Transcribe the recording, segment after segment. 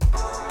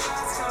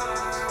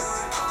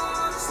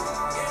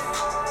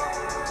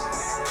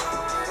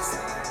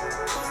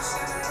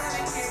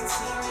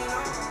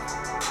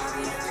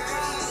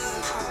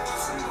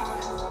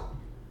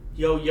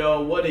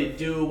Yo, what it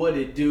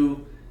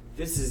do?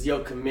 This is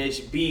your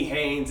commish, B.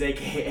 Haynes,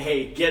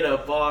 aka Get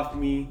Up Off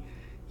Me.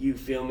 You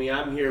feel me?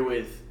 I'm here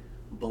with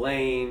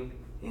Blaine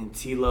and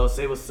T-Lo.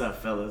 Say what's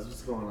up, fellas.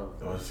 What's going on?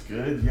 What's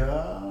good,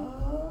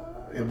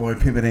 y'all? Your boy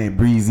Pimpin' ain't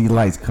Breezy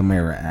Lights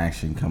Camara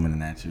action coming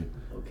in at you.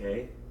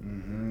 Okay.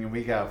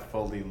 We got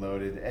Fully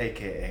Loaded,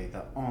 aka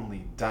the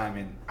only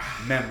diamond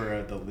member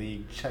of the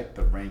league. Check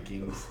the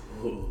rankings.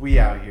 Ooh. We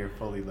out here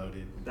fully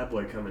loaded. That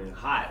boy coming in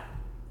hot.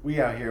 We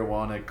out here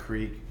Walnut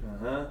Creek.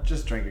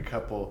 Just drank a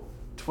couple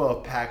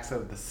 12 packs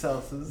of the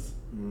Celsius.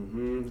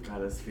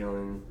 Got us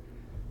feeling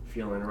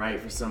right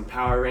for some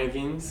power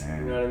rankings.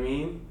 Man. You know what I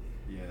mean?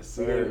 Yes,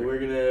 sir. We're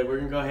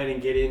gonna go ahead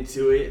and get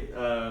into it.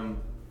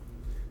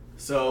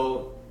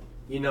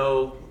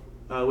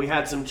 We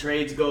had some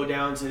trades go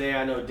down today.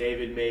 I know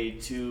David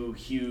made 2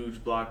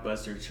 huge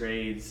blockbuster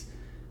trades.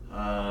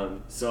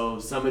 So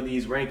some of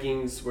these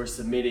rankings were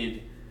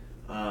submitted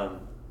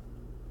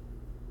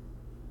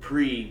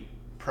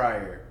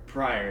prior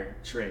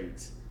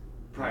trades.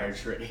 Prior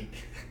trade.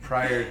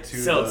 Prior to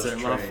Seltzer,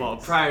 those my trades.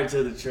 fault. Prior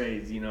to the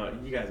trades, you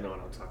guys know what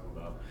I'm talking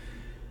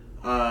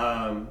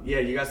about.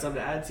 You got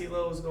something to add,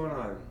 T-Lo? What's going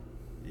on?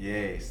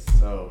 Yes.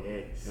 So,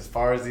 as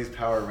far as these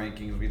power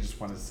rankings, we just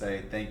want to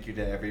say thank you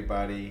to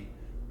everybody.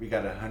 We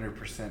got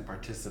 100%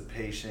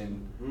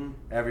 participation.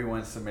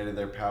 Everyone submitted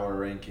their power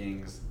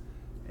rankings,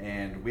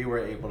 and we were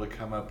able to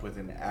come up with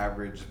an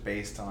average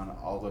based on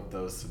all of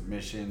those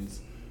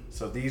submissions.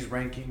 So these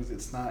rankings,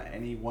 it's not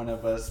any one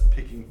of us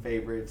picking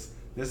favorites.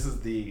 This is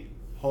the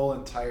whole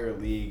entire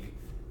league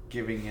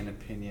giving an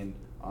opinion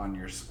on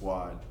your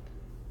squad.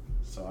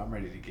 So I'm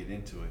ready to get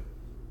into it.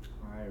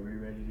 All right,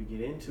 we're ready to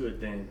get into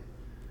it then.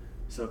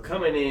 So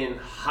coming in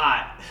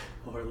hot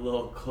or a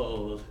little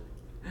cold.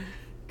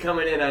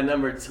 Coming in at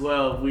number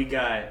 12, we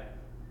got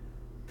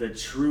the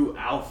True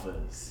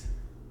Alphas.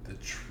 The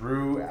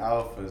True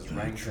Alphas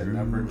ranked at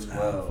number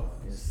 12.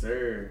 Yes,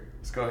 sir.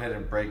 Let's go ahead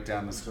and break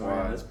down the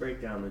squad. Let's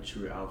break down the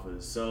True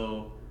Alphas.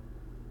 So,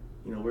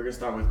 we're going to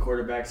start with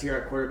quarterbacks. Here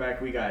at quarterback,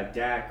 we got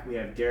Dak, we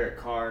have Derek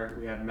Carr,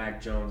 we have Mac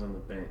Jones on the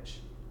bench.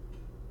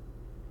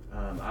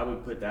 I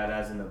would put that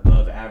as an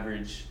above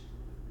average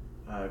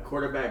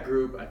quarterback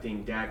group. I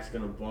think Dak's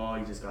going to ball.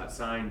 He just got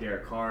signed.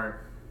 Derek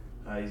Carr,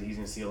 he's going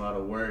to see a lot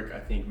of work. I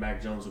think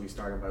Mac Jones will be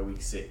starting by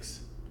week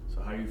 6.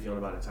 So how are you feeling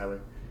about it,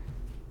 Tyler?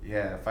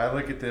 Yeah, if I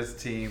look at this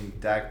team,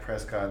 Dak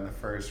Prescott in the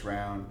first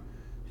round,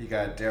 he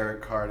got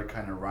Derek Carr to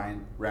kind of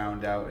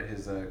round out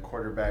his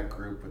quarterback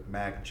group with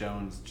Mac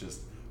Jones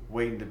just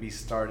waiting to be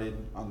started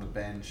on the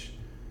bench.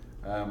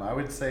 I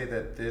would say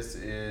that this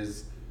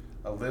is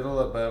a little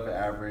above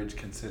average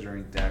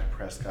considering Dak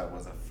Prescott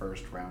was a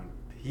first-round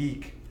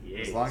peak,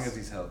 as long as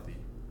he's healthy.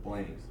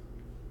 Blaine.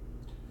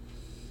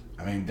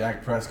 I mean,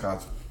 Dak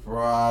Prescott's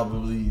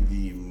probably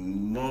the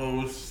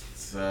most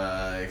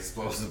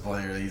explosive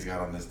player that he's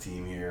got on this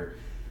team here.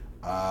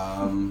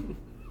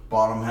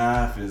 Bottom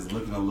half is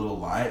looking a little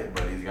light,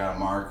 but he's got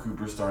Amari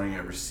Cooper starting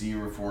at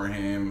receiver for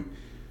him,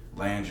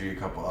 Landry, a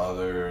couple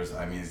others.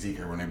 I mean, Zeke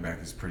at running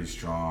back is pretty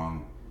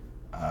strong.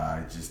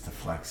 Just the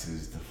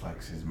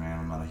flexes, man.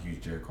 I'm not a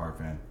huge Derek Carr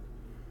fan.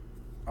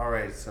 All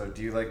right, so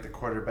do you like the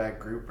quarterback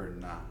group or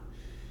not?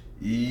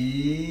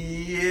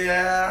 Yeah,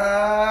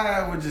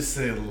 I would just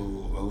say a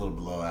little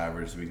below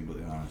average, to be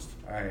completely honest.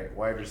 All right,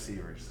 wide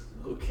receivers.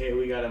 Okay,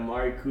 we got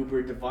Amari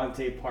Cooper,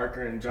 Devontae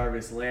Parker, and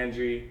Jarvis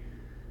Landry.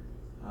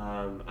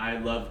 I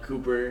love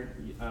Cooper.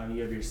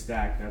 You have your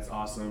stack. That's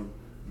awesome.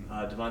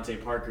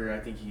 Devontae Parker, I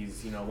think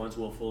he's, once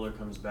Will Fuller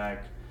comes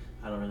back,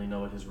 I don't really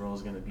know what his role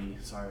is going to be.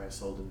 Sorry I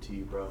sold him to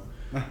you, bro.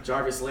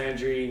 Jarvis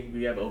Landry,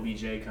 we have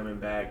OBJ coming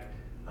back.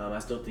 I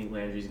still think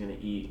Landry's going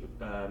to eat.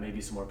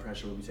 Maybe some more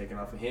pressure will be taken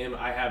off of him.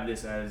 I have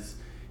this as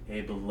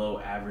a below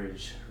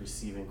average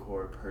receiving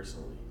core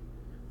personally.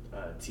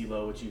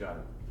 T-Lo, what you got?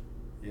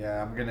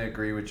 Yeah, I'm going to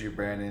agree with you,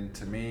 Brandon.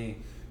 To me,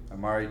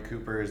 Amari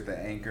Cooper is the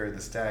anchor.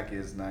 The stack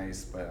is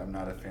nice, but I'm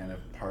not a fan of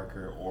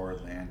Parker or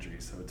Landry,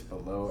 so it's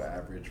below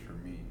average for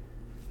me.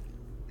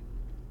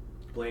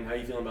 Blaine, how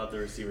you feeling about the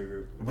receiver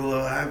group?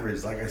 Below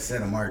average. Like I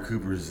said, Amari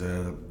Cooper's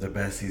the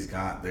best he's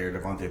got there.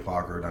 Devontae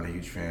Parker, not a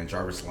huge fan.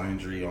 Jarvis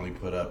Landry only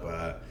put up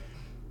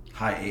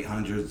high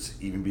 800s,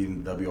 even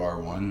beating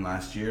WR1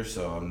 last year,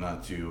 so I'm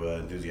not too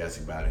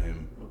enthusiastic about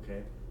him.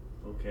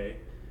 Okay.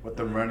 What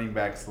the running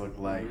backs look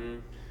like.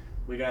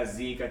 We got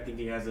Zeke. I think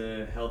he has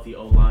a healthy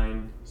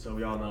O-line, so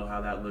we all know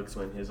how that looks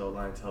when his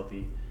O-line's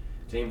healthy.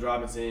 James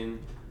Robinson,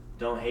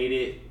 don't hate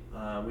it.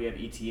 We have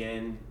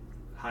ETN,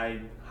 high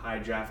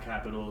draft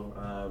capital.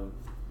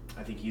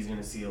 I think he's going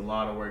to see a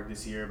lot of work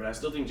this year, but I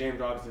still think James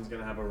Robinson's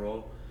going to have a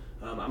role.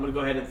 I'm going to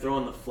go ahead and throw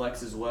in the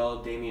flex as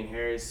well. Damian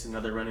Harris,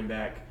 another running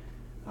back.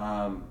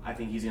 I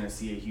think he's going to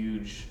see a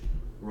huge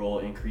role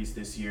increase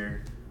this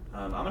year.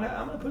 I'm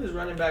gonna put his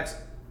running backs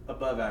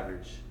above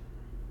average.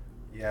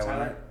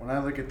 Yeah, when I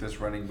look at this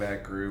running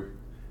back group,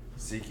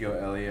 Ezekiel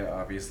Elliott,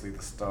 obviously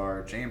the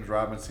star. James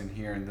Robinson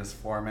here in this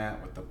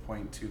format with the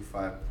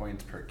 0.25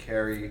 points per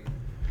carry.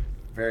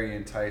 Very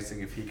enticing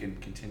if he can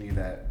continue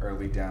that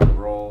early down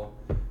roll.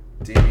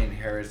 Damian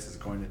Harris is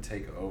going to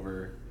take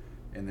over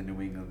in the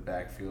New England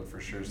backfield for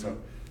sure. So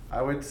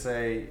I would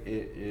say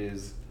it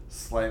is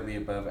slightly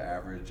above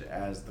average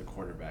as the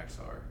quarterbacks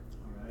are.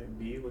 All right,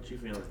 B, what you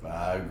feeling?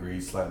 I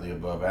agree, slightly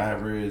above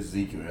average.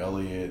 Ezekiel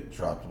Elliott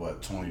dropped,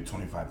 20,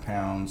 25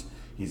 pounds.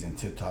 He's in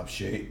tip-top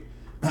shape.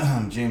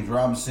 James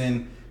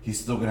Robinson, he's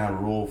still going to have a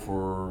role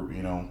for,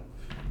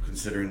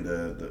 considering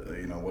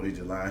the what he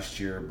did last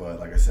year. But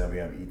like I said, we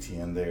have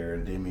ETN there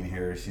and Damian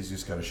Harris. He's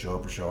just got to show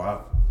up or show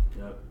out.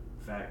 Yep,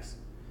 facts.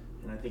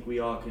 And I think we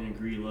all can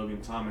agree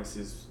Logan Thomas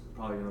is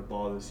probably going to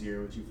ball this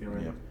year. What you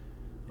feeling? Yep.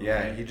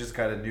 Yeah, he just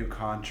got a new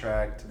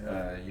contract.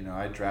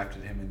 I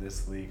drafted him in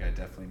this league. I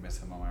definitely miss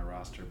him on my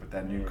roster, but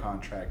that new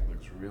contract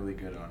looks really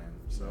good on him.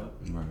 So,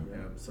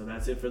 So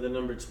that's it for the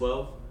number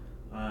 12.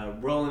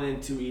 Rolling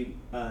into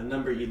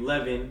number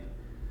 11.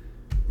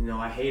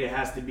 I hate it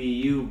has to be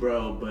you,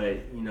 bro,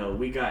 but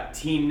we got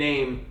team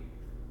name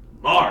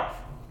Marv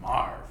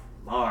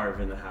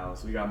in the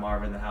house. We got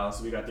Marv in the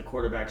house. We got the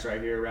quarterbacks right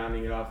here,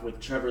 rounding it off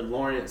with Trevor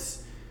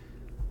Lawrence.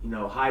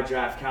 High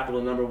draft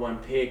capital, number 1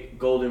 pick,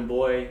 Golden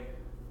Boy.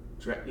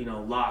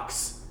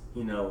 Locks,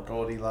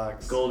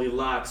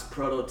 Goldilocks,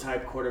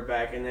 prototype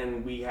quarterback, and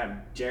then we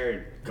have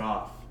Jared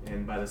Goff.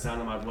 And by the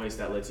sound of my voice,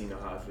 that lets you know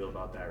how I feel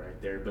about that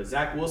right there. But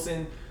Zach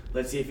Wilson,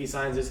 let's see if he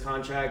signs his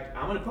contract.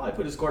 I'm going to probably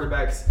put his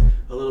quarterbacks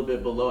a little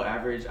bit below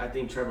average. I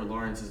think Trevor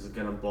Lawrence is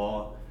going to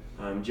ball.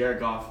 Jared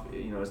Goff,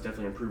 is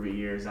definitely improved a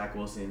year. Zach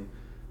Wilson,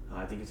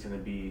 I think it's going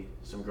to be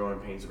some growing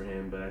pains for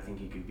him, but I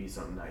think he could be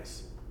something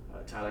nice.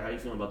 Tyler, how you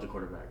feeling about the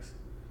quarterbacks?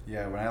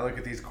 Yeah, when I look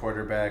at these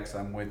quarterbacks,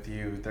 I'm with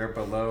you. They're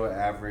below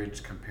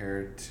average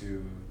compared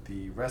to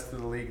the rest of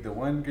the league. The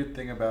one good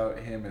thing about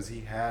him is he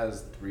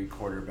has 3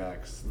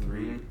 quarterbacks,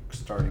 3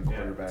 starting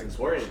quarterbacks. It's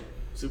important.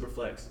 Super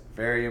flex.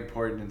 Very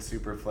important in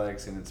super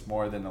flex, and it's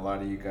more than a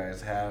lot of you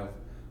guys have.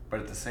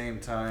 But at the same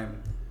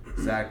time,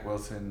 Zach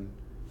Wilson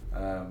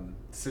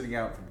sitting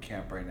out from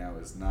camp right now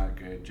is not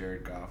good.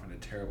 Jared Goff in a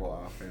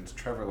terrible offense.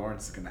 Trevor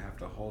Lawrence is going to have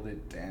to hold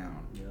it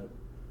down. Yep.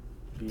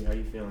 B, how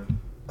you feeling?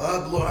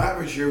 Below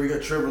average here, we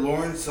got Trevor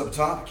Lawrence up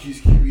top,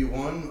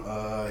 QB1.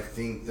 I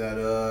think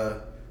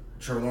that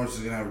Trevor Lawrence is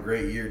going to have a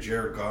great year.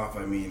 Jared Goff,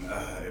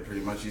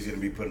 pretty much he's going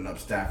to be putting up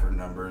Stafford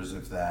numbers,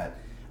 if that,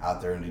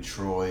 out there in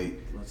Detroit.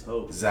 Let's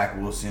hope. Zach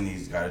Wilson,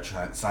 he's got to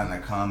try sign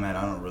that comment.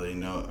 I don't really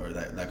know, or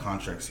that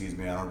contract, I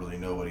don't really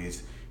know what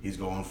he's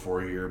going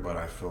for here, but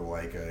I feel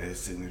like his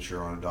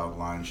signature on a dog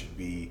line should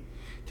be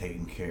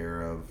taken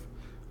care of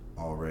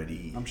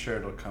already. I'm sure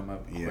it'll come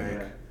up quick.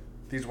 Yeah.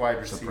 These wide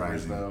receivers,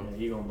 Surprising. though. Yeah,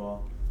 he gonna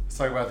ball. Let's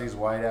talk about these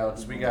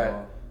wideouts. We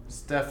got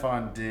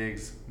Stephon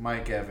Diggs,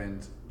 Mike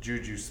Evans,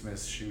 Juju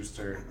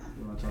Smith-Schuster.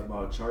 You want to talk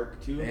about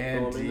Chark, too?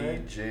 And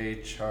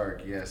DJ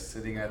Chark, yes,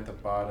 sitting at the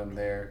bottom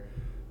there.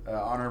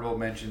 Honorable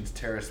mentions,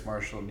 Terrace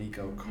Marshall,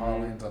 Nico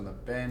Collins on the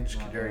bench,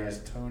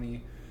 Kadarius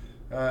Toney.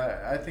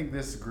 I think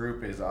this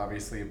group is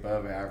obviously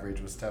above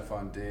average with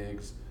Stephon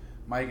Diggs.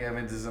 Mike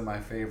Evans isn't my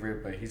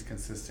favorite, but he's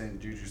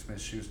consistent. Juju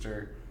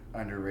Smith-Schuster,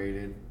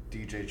 underrated.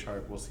 DJ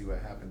Chark, we'll see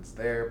what happens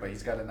there, but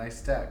he's got a nice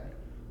stack,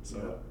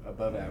 so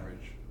above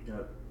average.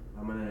 Yep.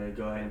 I'm going to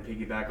go ahead and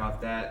piggyback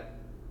off that.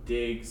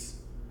 Diggs,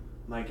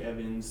 Mike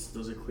Evans,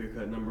 those are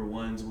clear-cut number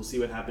 1s. We'll see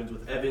what happens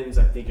with Evans.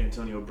 I think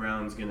Antonio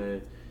Brown's going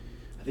to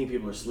 – I think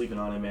people are sleeping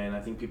on him, man. I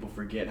think people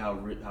forget how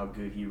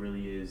good he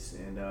really is,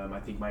 and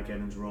I think Mike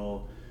Evans'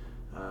 role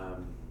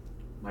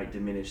might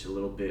diminish a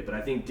little bit. But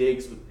I think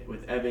Diggs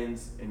with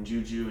Evans and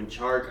Juju and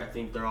Chark, I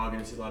think they're all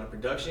going to see a lot of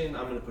production.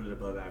 I'm going to put it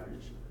above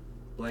average.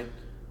 Blaine?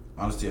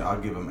 Honestly, I'll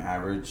give him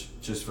average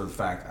just for the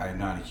fact I'm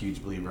not a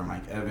huge believer in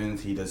Mike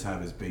Evans. He does have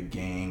his big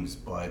games,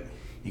 but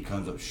he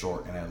comes up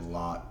short in a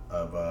lot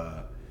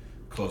of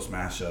close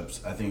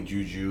matchups. I think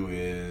Juju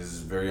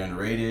is very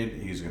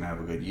underrated. He's going to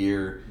have a good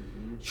year.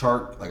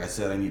 Chark, like I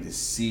said, I need to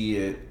see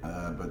it,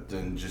 but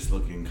then just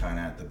looking kind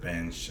of at the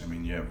bench,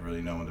 you have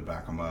really no one to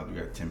back him up.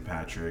 You got Tim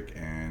Patrick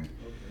and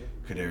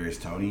Kadarius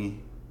Toney.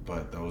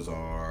 But those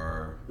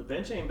are the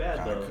bench ain't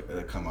bad though.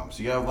 That come up.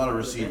 So you have a lot of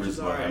receivers,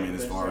 but right.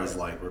 As far as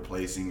like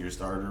replacing your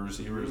starter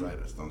receivers, I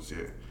just don't see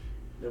it.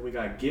 Then we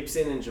got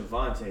Gibson and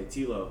Javonte.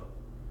 Tilo.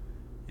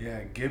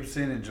 Yeah,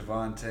 Gibson and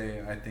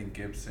Javonte. I think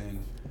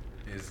Gibson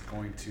is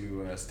going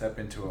to step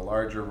into a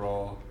larger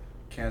role.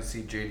 Can't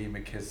see J.D.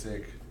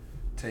 McKissick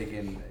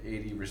taking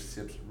 80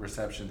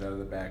 receptions out of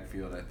the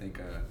backfield. I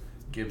think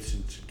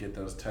Gibson should get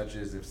those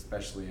touches,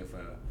 especially if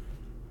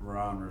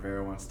Ron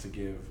Rivera wants to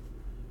give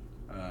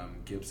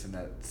Gibson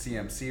that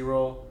CMC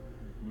role.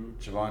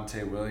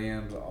 Javonte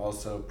Williams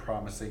also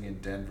promising in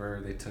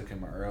Denver. They took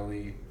him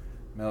early.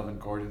 Melvin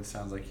Gordon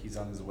sounds like he's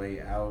on his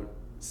way out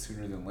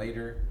sooner than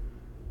later.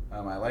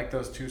 I like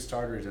those 2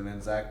 starters, and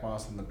then Zach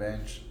Moss on the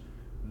bench,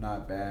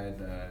 not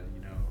bad.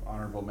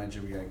 Honorable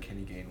mention, we got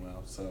Kenny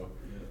Gainwell. So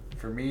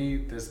for me,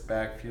 this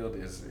backfield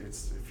it's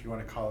if you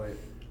want to call it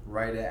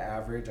right at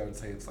average, I would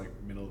say it's like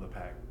middle of the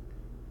pack.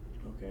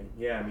 Okay.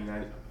 Yeah,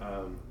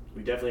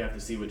 we definitely have to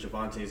see what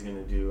Javonte's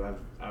going to do.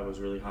 I was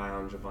really high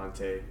on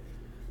Javonte.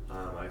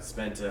 I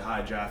spent a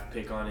high draft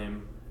pick on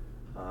him.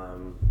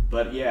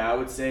 But yeah, I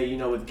would say,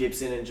 with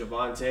Gibson and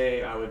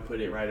Javonte, I would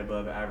put it right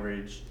above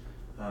average.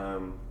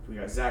 We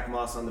got Zach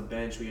Moss on the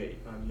bench. You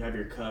have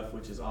your Cuff,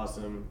 which is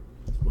awesome.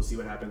 We'll see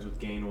what happens with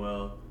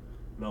Gainwell,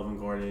 Melvin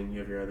Gordon. You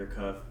have your other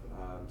Cuff.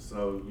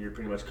 So you're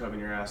pretty much covering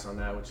your ass on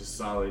that, which is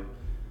solid.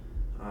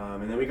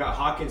 And then we got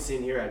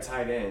Hawkinson here at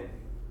tight end,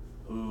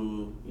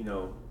 who,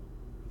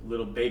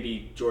 little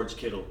baby George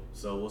Kittle.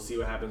 So we'll see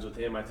what happens with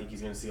him. I think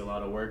he's going to see a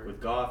lot of work with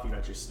Goff. You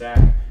got your stack.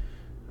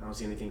 I don't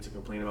see anything to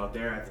complain about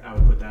there. I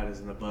would put that as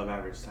an above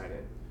average tight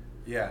end.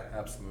 Yeah,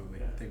 absolutely.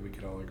 Yeah. I think we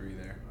could all agree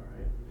there.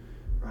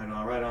 All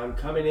right. Right on.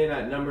 Coming in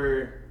at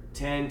number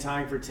 10,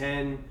 tying for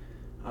 10,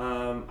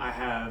 I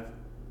have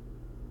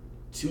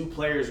two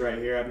players right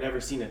here. I've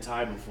never seen a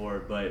tie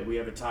before, but we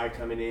have a tie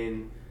coming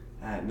in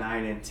at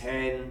 9 and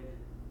 10.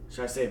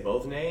 Should I say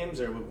both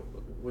names, or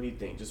what do you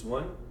think? Just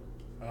one?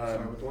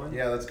 Start with one?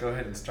 Yeah, let's go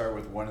ahead and start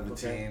with one of the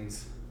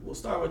teams. We'll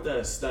start with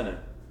the Stunner.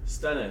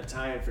 Stunner,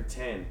 tying for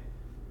 10.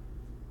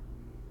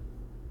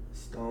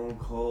 Stone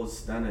Cold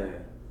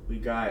Stunner. We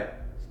got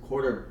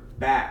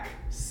quarterback,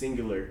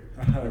 singular,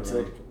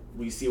 until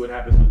we see what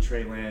happens with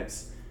Trey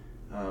Lance.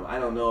 I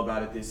don't know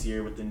about it this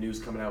year with the news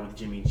coming out with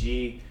Jimmy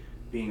G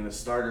being the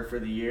starter for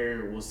the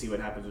year. We'll see what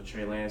happens with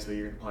Trey Lance, but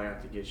you're going to probably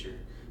have to get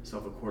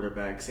yourself a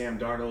quarterback. Sam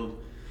Darnold,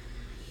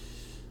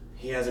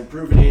 he hasn't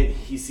proven it.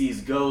 He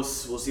sees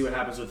ghosts. We'll see what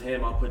happens with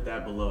him. I'll put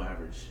that below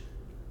average.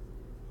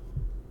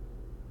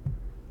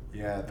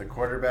 Yeah, the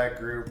quarterback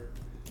group,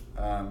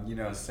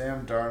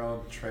 Sam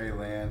Darnold, Trey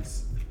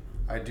Lance.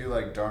 I do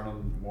like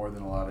Darnold more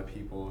than a lot of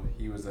people.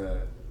 He was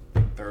a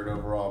third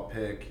overall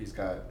pick. He's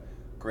got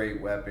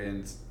great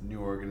weapons, new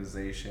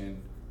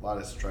organization, a lot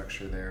of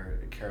structure there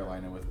at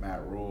Carolina with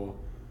Matt Rule.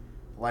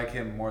 Like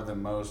him more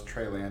than most.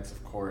 Trey Lance,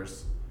 of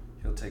course,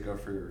 he'll take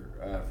over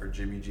for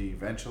Jimmy G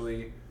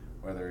eventually.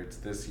 Whether it's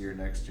this year,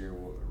 next year,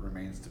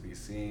 remains to be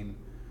seen.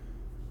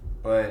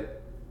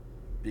 But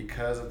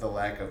because of the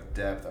lack of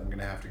depth, I'm going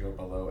to have to go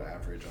below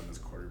average on this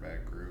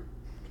quarterback group.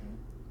 Okay.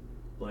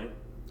 Blaine?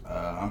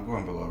 I'm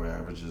going below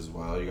average as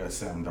well. You got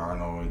Sam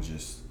Darnold, and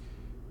just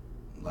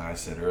like I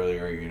said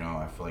earlier,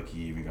 I feel like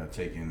he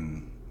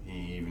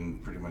even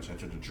pretty much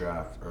entered the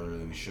draft earlier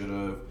than he should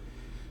have.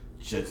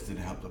 Jets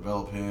didn't help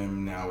develop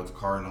him. Now with the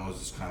Cardinals,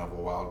 it's kind of a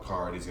wild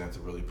card. He's going to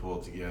have to really pull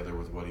it together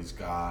with what he's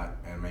got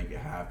and make it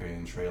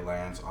happen. Trey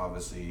Lance,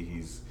 obviously,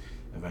 he's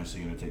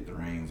eventually going to take the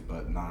reins,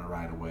 but not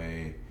right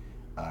away.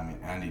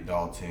 Andy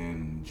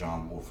Dalton,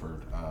 John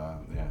Wolford,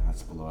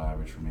 that's below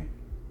average for me.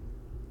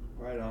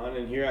 Right on.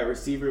 And here at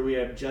receiver, we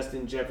have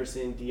Justin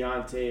Jefferson,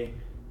 Deontay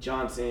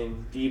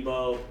Johnson,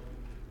 Debo,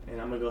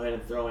 and I'm going to go ahead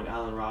and throw in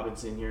Allen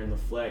Robinson here in the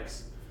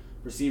flex.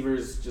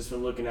 Receivers, just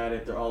from looking at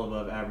it, they're all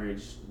above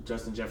average.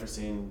 Justin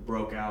Jefferson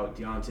broke out.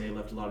 Deontay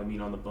left a lot of meat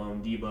on the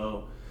bone.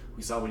 Debo,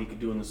 we saw what he could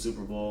do in the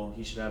Super Bowl.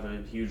 He should have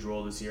a huge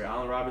role this year.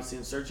 Allen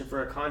Robinson searching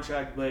for a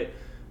contract, but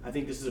I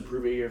think this is a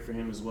prove-it year for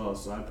him as well,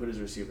 so I put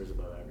his receivers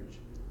above average.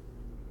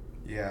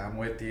 Yeah, I'm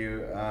with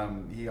you.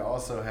 He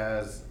also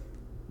has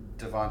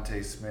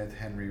Devontae Smith,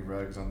 Henry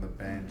Ruggs on the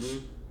bench.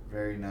 Mm-hmm.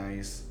 Very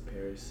nice.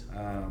 Paris.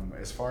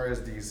 As far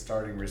as these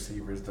starting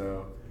receivers,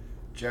 though,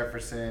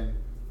 Jefferson,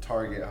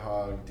 target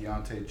hog.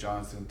 Deontay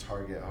Johnson,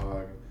 target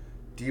hog.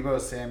 Debo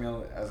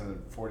Samuel, as a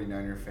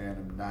 49er fan,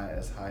 I'm not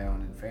as high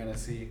on in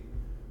fantasy,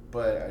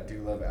 but I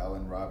do love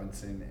Allen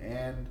Robinson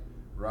and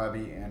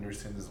Robbie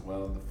Anderson as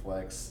well in the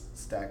flex,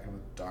 stacking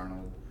with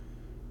Darnold.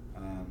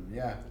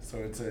 So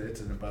it's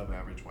an above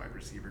average wide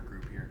receiver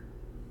group here.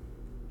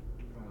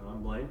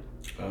 I'm Blaine.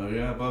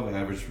 Above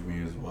average for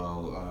me as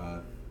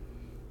well.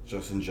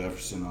 Justin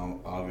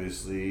Jefferson,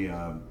 obviously.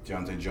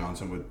 Deontay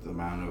Johnson with the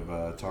amount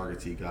of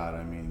targets he got.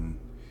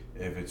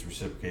 If it's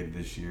reciprocated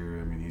this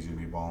year, he's going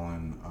to be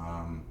balling.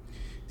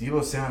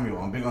 Debo Samuel,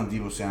 I'm big on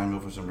Debo Samuel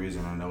for some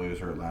reason. I know he was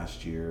hurt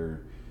last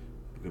year,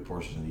 a good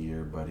portion of the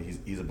year, but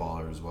he's a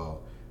baller as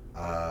well.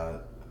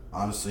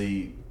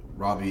 Honestly,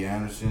 Robbie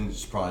Anderson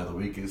is probably the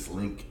weakest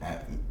link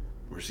at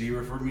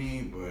receiver for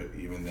me, but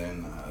even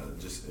then,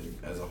 just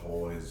as a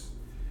whole,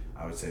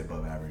 I would say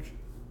above average.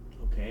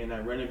 Okay, and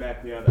at running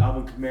back, we have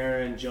Alvin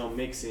Kamara and Joe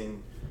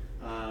Mixon.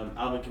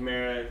 Alvin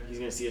Kamara, he's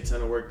going to see a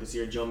ton of work this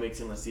year. Joe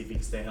Mixon, let's see if he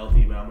can stay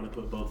healthy, but I'm going to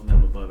put both of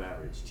them above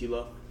average.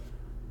 Tilo?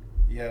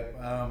 Yep.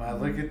 I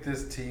look at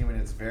this team,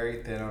 and it's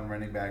very thin on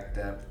running back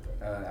depth.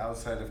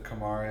 Outside of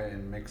Kamara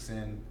and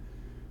Mixon,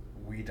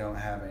 we don't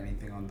have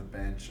anything on the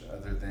bench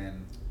other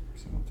than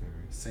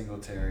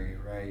Singletary,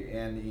 right?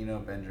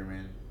 And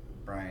Benjamin,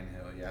 Brian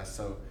Hill. Yeah,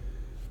 so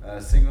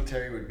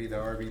Singletary would be the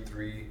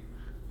RB3.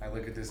 I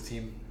look at this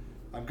team.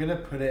 I'm going to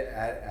put it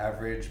at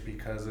average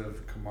because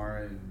of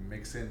Kamara and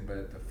Mixon,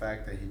 but the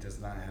fact that he does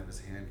not have his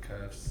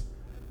handcuffs,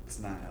 it's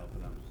not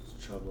helping him.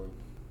 It's troubling.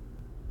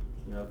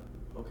 Yep.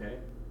 Okay.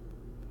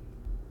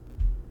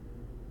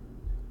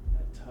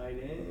 At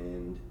tight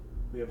end,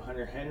 we have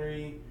Hunter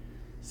Henry.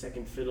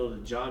 Second fiddle to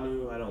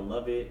Jonnu. I don't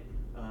love it.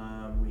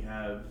 We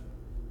have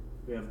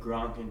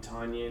Gronk and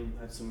Tanyan.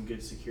 That's some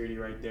good security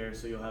right there.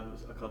 So you'll have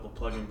a couple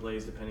plug-and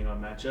plays depending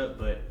on matchup.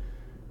 But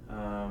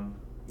I'm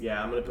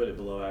going to put it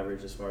below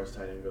average as far as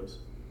tight end goes.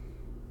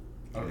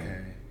 Okay.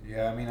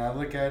 Yeah, I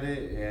look at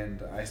it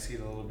and I see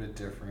it a little bit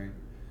different.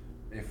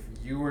 if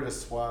you were to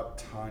swap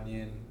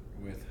Tanyan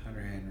with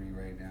Hunter Henry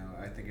right now,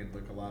 I think it'd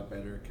look a lot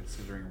better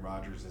considering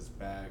Rodgers is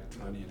back.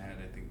 Tanyan had,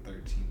 I think,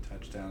 13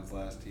 touchdowns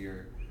last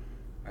year.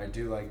 I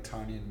do like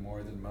Tanyan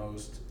more than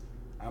most.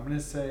 I'm going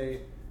to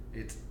say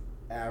it's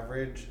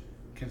average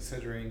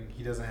considering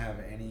he doesn't have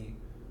any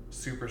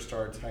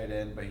superstar tight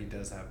end, but he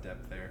does have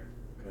depth there.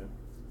 Okay.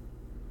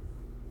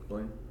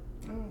 Blaine?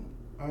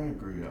 I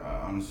agree.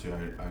 Honestly,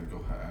 I'd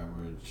go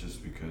average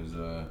just because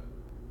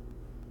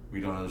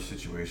we don't know the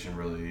situation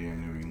really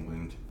in New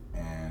England.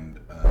 And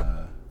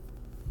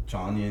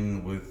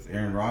Tanyan with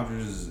Aaron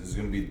Rodgers is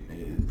going to be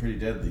pretty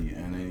deadly.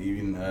 And then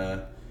even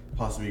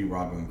possibly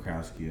Rob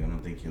Gronkowski. I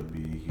don't think he'll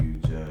be a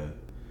huge, I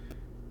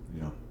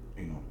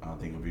don't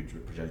think he'll be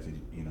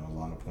projected, a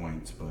lot of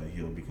points, but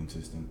he'll be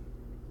consistent.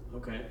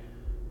 Okay.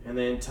 And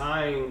then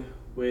tying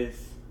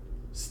with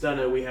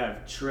Stunna, we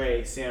have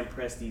Trey, Sam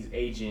Presti's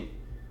agent,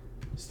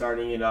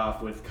 starting it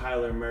off with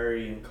Kyler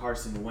Murray and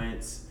Carson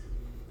Wentz.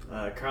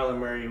 Kyler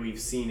Murray, we've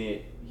seen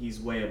it. He's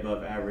way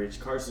above average.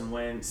 Carson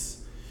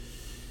Wentz,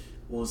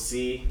 we'll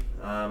see.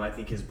 I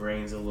think his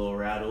brain's a little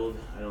rattled.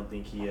 I don't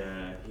think he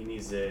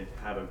needs to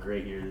have a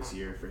great year this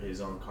year for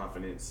his own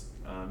confidence.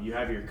 You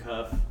have your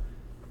cuff.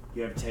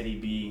 You have Teddy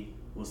B.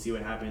 We'll see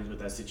what happens with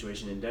that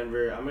situation in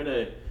Denver. I'm going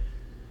to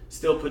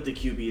still put the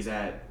QBs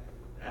at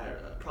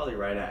probably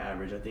right at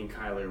average. I think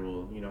Kyler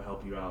will,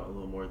 help you out a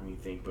little more than you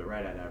think, but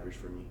right at average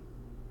for me.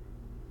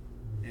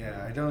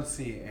 Yeah, I don't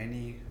see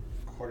any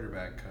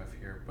quarterback cuff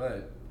here,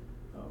 but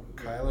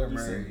Kyler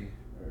Murray.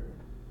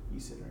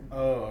 Eason, right?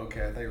 Oh,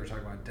 okay. I thought you were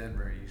talking about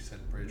Denver. You said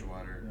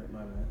Bridgewater. Yeah,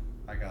 my bad.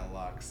 I got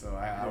locked, so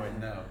I would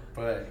know.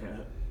 But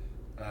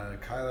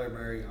Kyler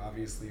Murray,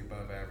 obviously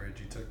above average.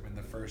 You took him in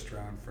the first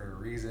round for a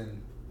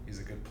reason. He's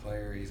a good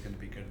player. He's going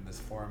to be good in this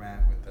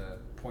format with a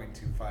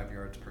 0.25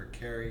 yards per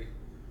carry.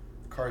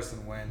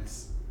 Carson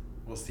Wentz,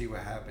 we'll see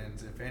what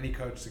happens. If any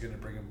coach is going to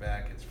bring him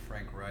back, it's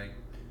Frank Reich.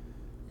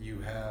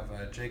 You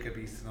have Jacob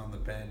Eason on the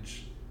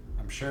bench.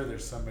 I'm sure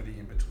there's somebody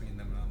in between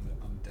them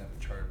on the depth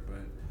chart,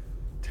 but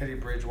Teddy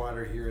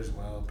Bridgewater here as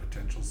well,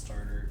 potential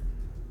starter.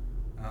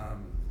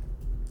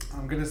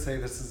 I'm going to say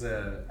this is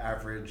an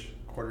average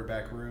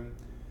quarterback room.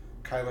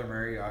 Kyler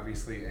Murray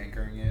obviously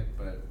anchoring it,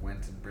 but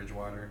Wentz and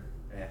Bridgewater,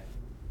 Yeah.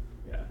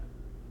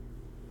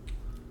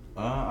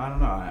 I don't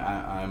know.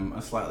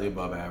 I'm slightly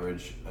above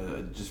average.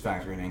 Just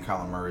factoring in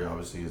Kyler Murray,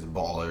 obviously, is a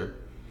baller.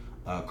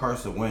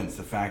 Carson Wentz,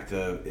 the fact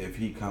of if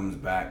he comes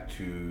back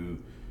to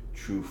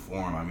true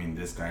form,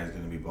 this guy's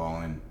going to be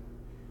balling.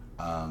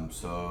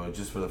 So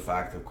just for the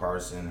fact of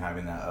Carson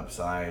having that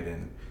upside,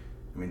 and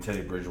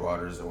Teddy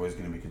Bridgewater is always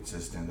going to be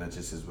consistent. That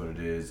just is what it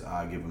is.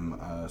 I give him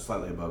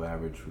slightly above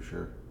average for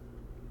sure.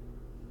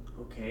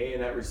 Okay,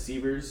 and at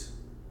receivers,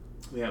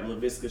 we have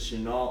Laviska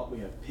Shenault, we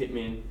have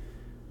Pittman,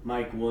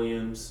 Mike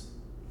Williams.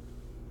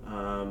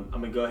 I'm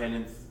going to go ahead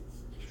and...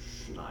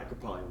 I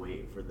could probably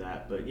wait for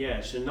that. But yeah,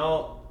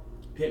 Shenault,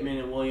 Pittman,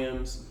 and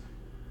Williams.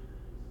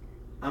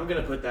 I'm going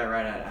to put that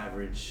right at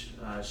average.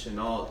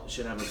 Shenault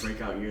should have a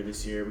breakout year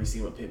this year. We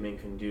see what Pittman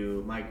can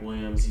do. Mike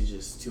Williams, he's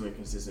just too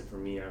inconsistent for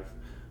me. I've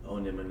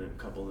owned him in a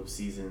couple of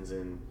seasons,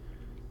 and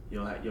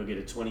you'll get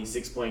a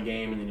 26-point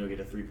game, and then you'll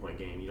get a 3-point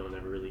game. You don't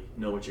ever really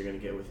know what you're going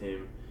to get with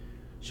him.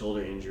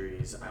 Shoulder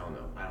injuries, I don't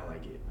know. I don't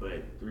like it.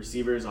 But the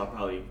receivers, I'll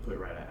probably put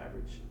right at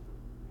average.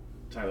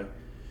 Tyler,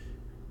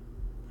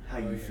 how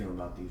you feel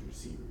about these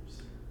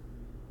receivers?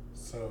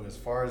 So as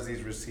far as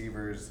these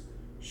receivers,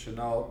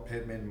 Shenault,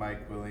 Pittman,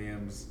 Mike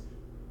Williams,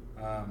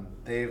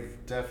 they've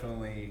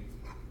definitely...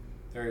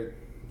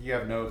 You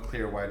have no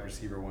clear wide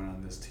receiver one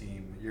on this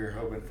team. You're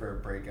hoping for a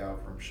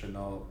breakout from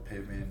Shenault,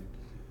 Pittman.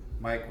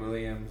 Mike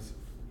Williams,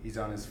 he's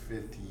on his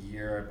 5th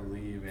year, I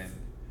believe, and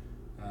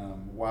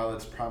while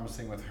it's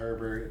promising with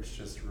Herbert, it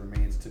just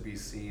remains to be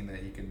seen that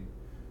he can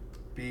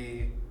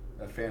be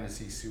a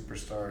fantasy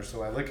superstar.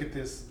 So I look at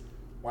this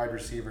wide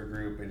receiver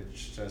group, and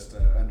it's just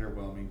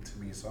underwhelming to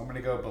me. So I'm going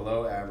to go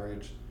below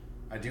average.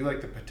 I do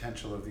like the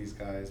potential of these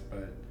guys,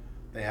 but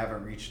they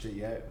haven't reached it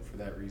yet. For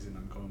that reason,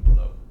 I'm going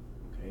below.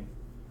 Okay.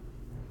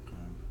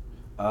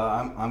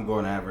 I'm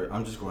going average.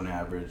 I'm just going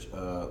average.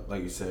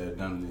 Like you said,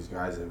 none of these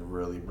guys have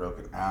really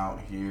broken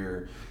out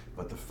here.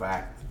 But the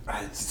fact,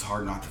 it's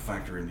hard not to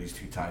factor in these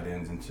two tight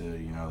ends into,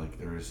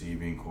 the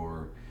receiving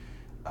core.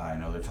 I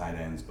know they're tight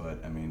ends,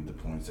 but the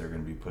points they're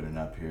going to be putting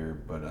up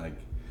here. But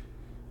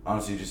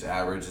honestly, just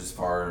average as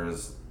far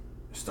as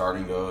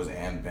starting goes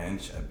and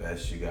bench. At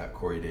best, you got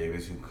Corey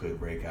Davis, who could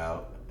break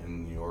out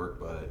in New York,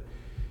 but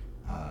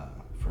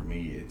for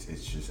me,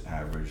 it's just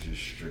average,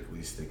 just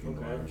strictly sticking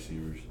to wide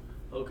receivers.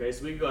 Okay,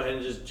 so we can go ahead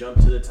and just jump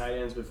to the tight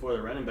ends before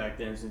the running back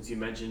then, since you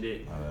mentioned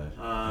it.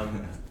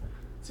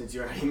 Since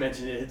you already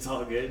mentioned it, it's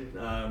all good.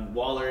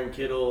 Waller and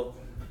Kittle,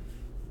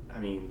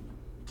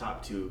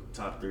 top 2,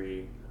 top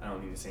 3. I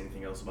don't need to say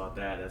anything else about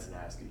that. That's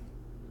nasty.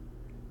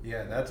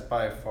 Yeah, that's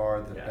by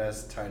far the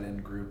best tight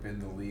end group in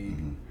the league.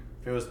 Mm-hmm.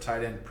 If it was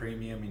tight end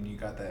premium and you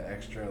got that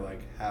extra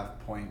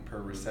half point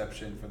per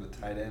reception for the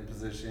tight end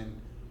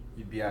position,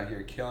 you'd be out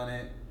here killing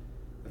it.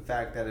 The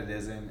fact that it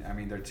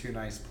isn't, they're two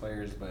nice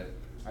players, but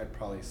I'd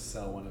probably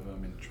sell one of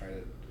them and try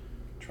to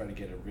try to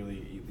get a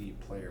really elite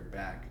player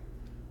back.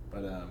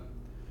 But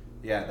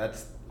yeah,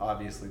 that's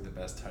obviously the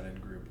best tight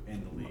end group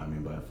in the league. I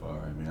mean, by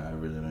far. I mean, I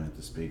really don't have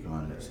to speak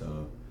on it.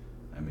 So,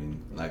 I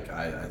mean, like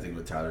I think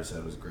what Tyler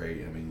said was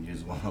great. I mean,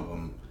 use one of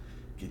them,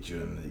 get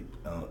you an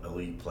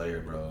elite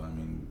player, bro. I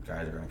mean,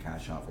 guys are gonna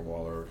cash out for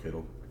Waller or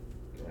Kittle.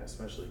 Yeah,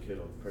 especially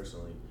Kittle,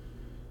 personally.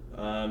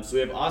 So we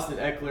have Austin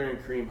Eckler and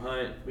Kareem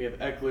Hunt. We have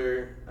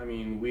Eckler. I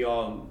mean, we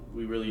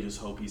really just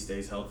hope he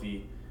stays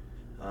healthy.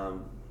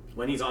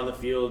 When he's on the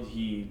field,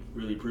 he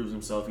really proves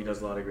himself. He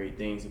does a lot of great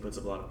things. He puts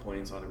up a lot of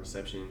points, a lot of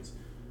receptions.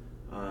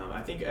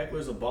 I think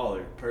Eckler's a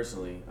baller,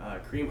 personally.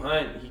 Kareem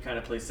Hunt, he kind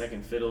of plays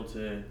second fiddle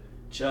to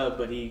Chubb,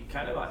 but he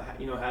kind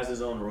of has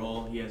his own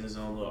role. He has his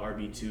own little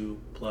RB2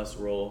 plus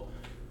role.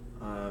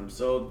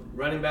 So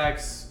running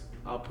backs,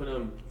 I'll put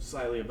him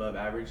slightly above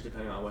average,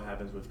 depending on what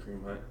happens with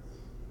Kareem Hunt.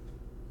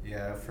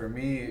 Yeah, for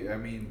me, I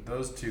mean,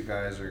 those two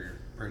guys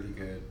are pretty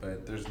good,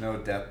 but there's no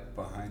depth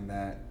behind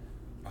that.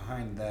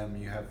 Behind them,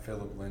 you have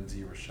Phillip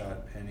Lindsay,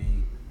 Rashad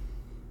Penny,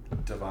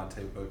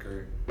 Devontae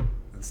Booker.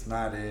 That's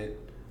not it.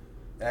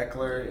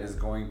 Eckler is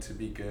going to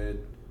be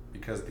good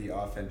because the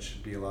offense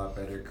should be a lot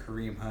better.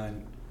 Kareem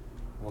Hunt,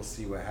 we'll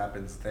see what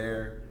happens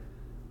there.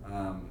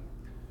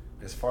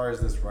 As far as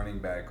this running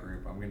back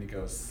group, I'm going to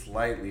go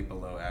slightly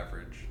below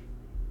average.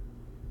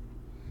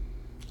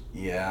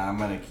 Yeah, I'm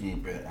gonna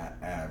keep it at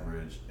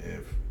average,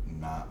 if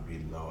not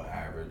below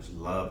average.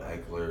 Love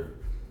Eckler.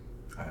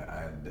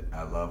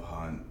 I love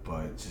Hunt,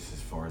 but just as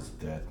far as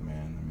depth,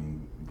 man, I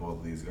mean, both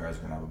of these guys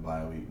are gonna have a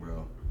bye week,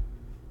 bro.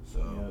 So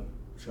Yep,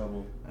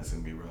 trouble. that's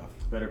gonna be rough.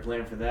 Better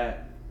plan for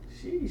that.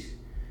 Sheesh.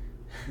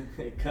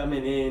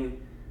 Coming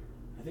in,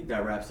 I think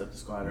that wraps up the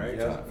squad, right?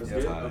 Yeah, That's yeah.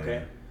 good?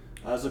 Okay.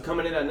 So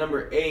coming in at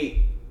number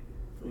 8,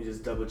 let me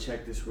just double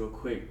check this real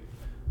quick.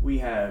 We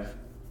have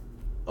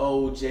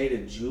OJ the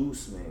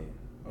Juice Man.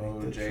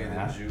 OJ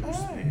trap. the Juice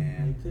Hey.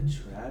 Man. Make the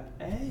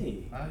trap.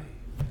 Hey. Aye.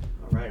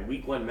 All right,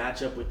 week 1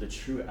 matchup with the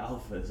true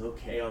alphas.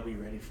 Okay, I'll be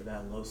ready for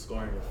that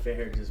low-scoring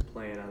affair. Just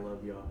playing. I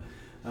love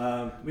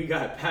y'all. We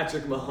got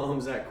Patrick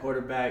Mahomes at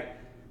quarterback,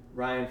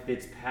 Ryan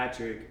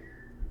Fitzpatrick.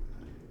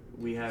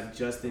 We have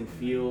Justin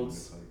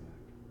Fields.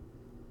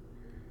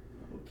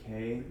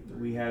 Okay,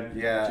 we have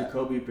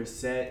Jacoby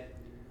Brissett.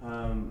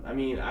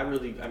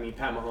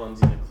 Pat Mahomes is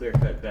the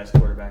clear-cut best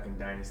quarterback in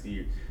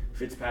Dynasty.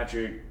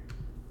 Fitzpatrick,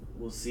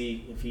 we'll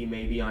see if he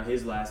may be on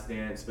his last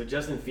dance. But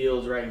Justin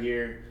Fields right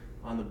here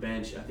on the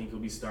bench, I think he'll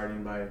be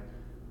starting by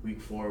week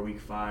 4, week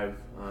 5.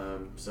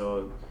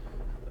 So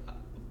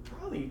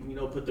probably,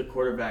 put the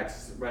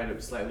quarterbacks right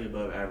up slightly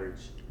above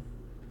average.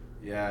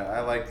 Yeah, I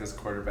like this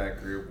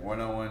quarterback group.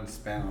 101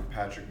 spent on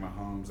Patrick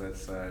Mahomes.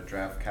 That's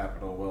draft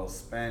capital well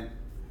spent.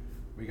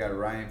 We got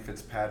Ryan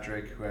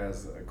Fitzpatrick, who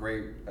has a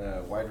great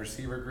wide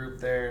receiver group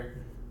there.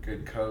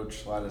 Good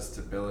coach, a lot of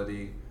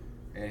stability.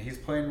 And he's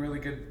playing really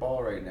good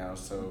ball right now,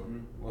 so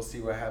we'll see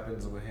what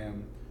happens with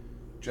him.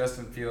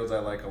 Justin Fields I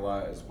like a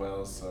lot as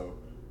well, so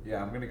yeah,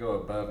 I'm going to go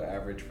above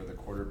average for the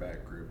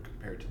quarterback group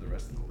compared to the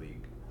rest of the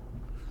league.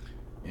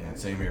 Yeah,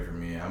 same here for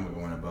me. I'm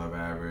going above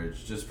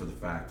average just for the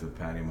fact of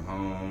Patty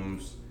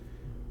Mahomes.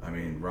 I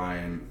mean,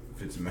 Ryan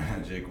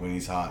Fitzmagic, when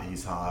he's hot,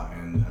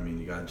 and I mean,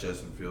 you got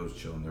Justin Fields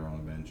chilling there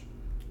on the bench.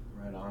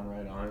 Right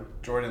on.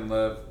 Jordan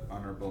Love,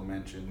 honorable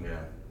mention. Yeah.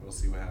 We'll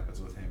see what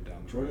happens with him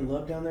down the Jordan road.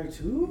 Love down there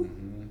too?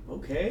 Mm-hmm.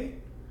 Okay.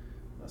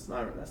 That's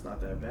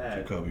not that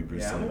bad. Jacoby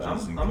Brissett, Yeah, I'm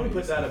just in gonna put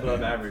case. that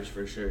above average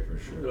for sure. For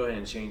sure. Go ahead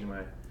and change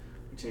my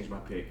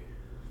pick.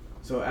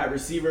 So at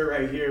receiver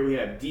right here we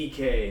have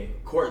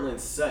DK,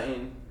 Cortland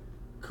Sutton,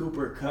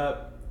 Cooper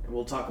Kupp, and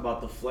we'll talk about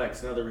the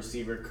flex, another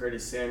receiver,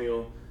 Curtis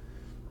Samuel.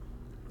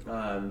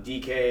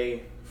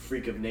 DK,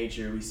 freak of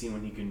nature. We've seen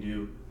what he can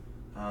do.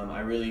 I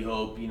really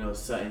hope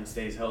Sutton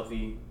stays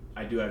healthy.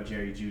 I do have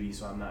Jerry Jeudy,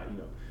 so I'm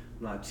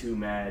not too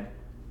mad.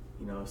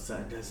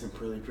 Sutton doesn't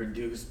really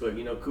produce, but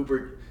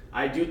Cooper.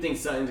 I do think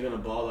Sutton's gonna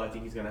ball. Though. I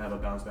think he's gonna have a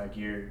bounce back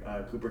year.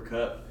 Cooper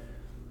Kupp,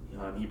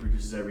 he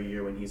produces every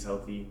year when he's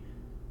healthy.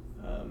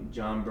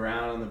 John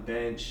Brown on the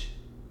bench,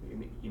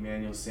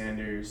 Emmanuel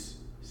Sanders,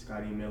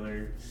 Scotty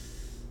Miller,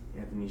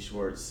 Anthony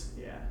Schwartz.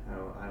 Yeah,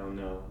 I don't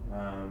know.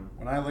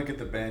 When I look at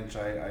the bench,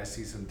 I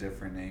see some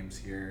different names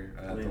here.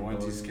 The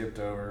ones you skipped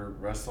over,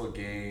 Russell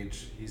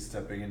Gage, he's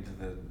stepping into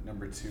the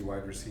number 2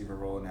 wide receiver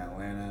role in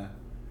Atlanta.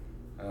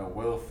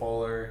 Will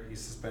Fuller, he's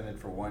suspended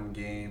for 1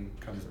 game,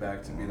 comes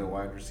back to be the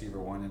wide receiver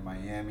 1 in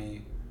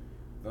Miami.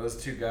 Those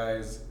 2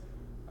 guys,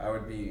 I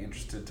would be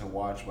interested to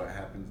watch what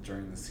happens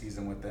during the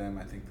season with them.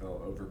 I think they'll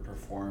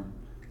overperform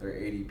their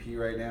ADP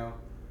right now.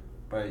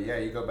 But yeah,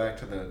 you go back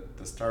to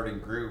the starting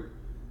group,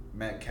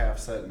 Metcalf,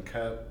 Sutton,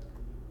 Kupp,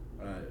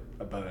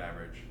 above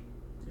average.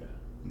 Yeah.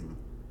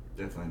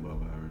 Definitely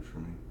above average for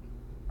me.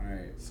 All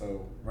right,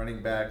 so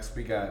running backs,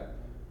 we got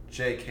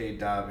J.K.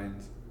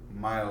 Dobbins,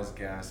 Myles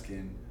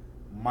Gaskin,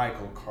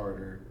 Michael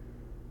Carter,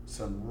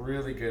 some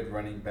really good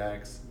running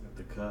backs. Got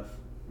the cuff.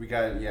 We've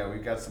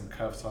got some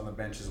cuffs on the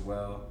bench as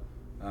well.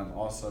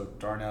 Also,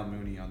 Darnell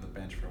Mooney on the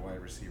bench for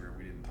wide receiver.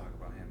 We didn't talk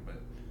about him, but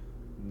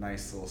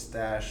nice little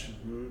stash.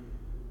 Mm-hmm.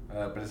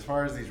 But as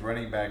far as these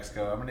running backs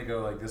go, I'm going to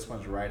go like this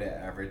one's right at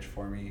average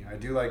for me. I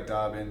do like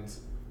Dobbins.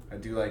 I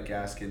do like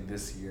Gaskin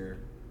this year.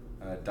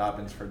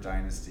 Dobbins for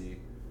Dynasty.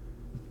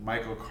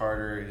 Michael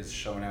Carter is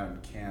showing out in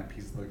camp.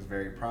 He looks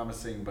very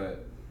promising,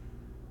 but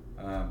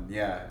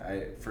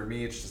for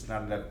me, it's just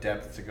not enough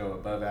depth to go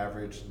above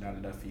average, not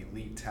enough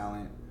elite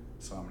talent,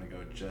 so I'm going to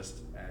go just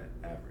at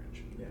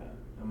average. Yeah,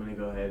 I'm going to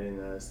go ahead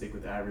and stick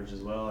with average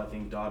as well. I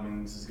think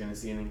Dobbins is going to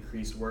see an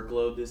increased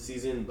workload this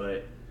season,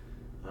 but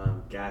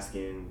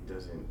Gaskin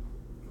doesn't.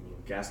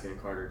 Gaskin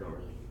and Carter don't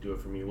really do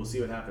it for me. We'll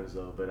see what happens,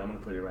 though, but I'm going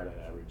to put it right at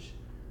average.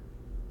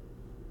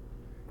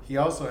 He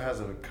also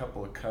has a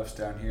couple of cuffs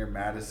down here.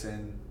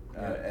 Madison,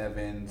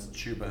 Evans,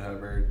 Chuba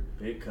Hubbard.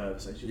 Big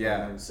cuffs. I should go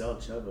ahead and sell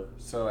Chuba.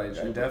 So I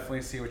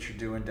definitely see what you're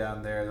doing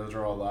down there. Those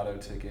are all lotto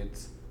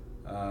tickets.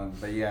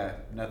 But yeah,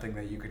 nothing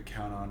that you could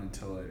count on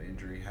until an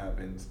injury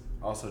happens.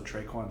 Also,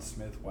 Traquan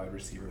Smith, wide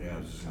receiver. Yeah, I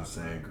was just going to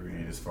say,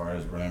 agreed. As far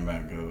as running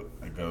back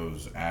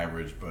goes,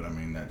 average. But, I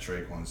mean, that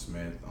Traquan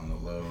Smith on the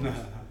low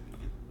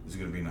is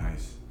going to be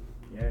nice.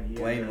 Yeah,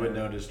 Blaine would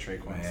notice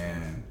Traquan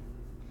Smith.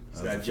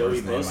 He's got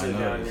Joey Bosa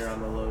down here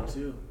on the low,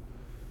 too.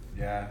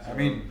 Yeah, I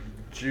mean,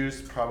 Juice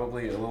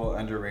probably a little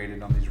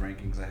underrated on these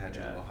rankings. I had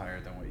you a little higher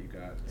than what you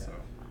got. Yeah. So,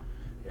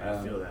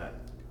 I feel that.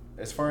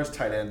 As far as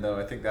tight end, though,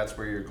 I think that's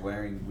where your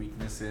glaring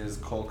weakness is.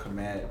 Cole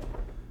Kmet,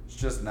 it's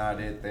just not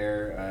it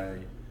there.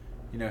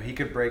 He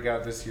could break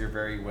out this year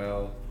very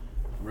well.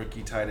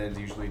 Rookie tight ends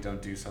usually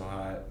don't do so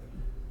hot.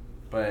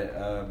 But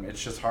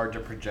it's just hard to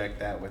project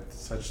that with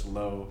such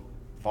low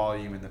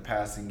volume in the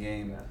passing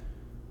game. Yeah.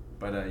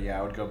 But,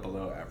 I would go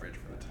below average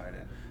for the tight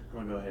end. I'm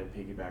going to go ahead and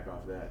piggyback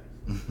off that.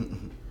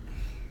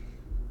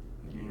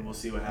 We'll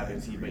see what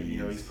happens.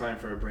 He's primed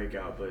for a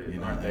breakout, but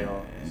aren't they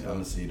all? And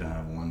honestly, you don't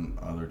have one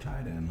other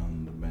tight end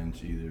on the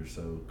bench either.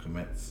 So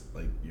Kmet's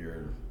like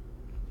you're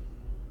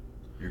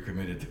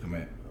committed to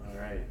Kmet. All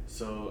right.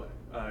 So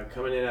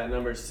coming in at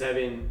number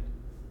 7,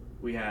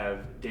 we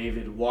have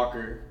David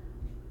Walker,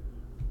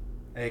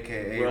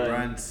 AKA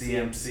Run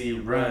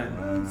CMC Run.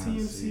 Run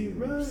CMC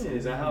Run.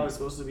 Is that how it's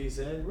supposed to be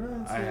said?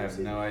 Run CMC. I have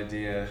no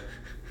idea.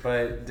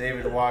 But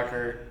David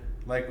Walker,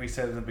 like we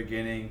said in the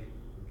beginning,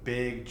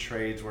 big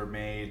trades were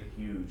made.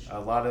 Huge. A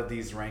lot of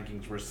these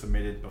rankings were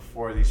submitted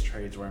before these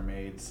trades were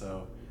made.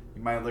 So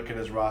you might look at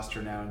his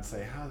roster now and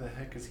say, how the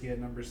heck is he at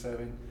number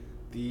 7?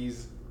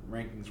 These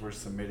rankings were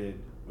submitted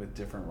with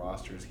different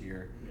rosters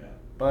here. Yeah.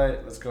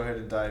 But let's go ahead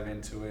and dive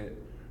into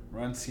it.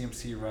 Run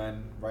CMC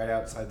Run, right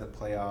outside the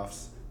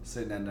playoffs,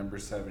 sitting at number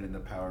 7 in the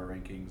power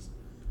rankings.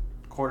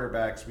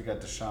 Quarterbacks, we got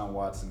Deshaun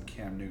Watson,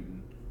 Cam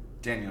Newton,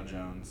 Daniel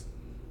Jones,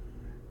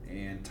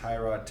 and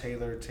Tyrod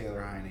Taylor,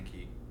 Taylor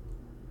Heineke.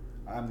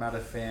 I'm not a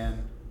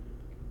fan.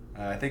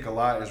 I think a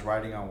lot is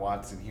riding on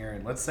Watson here.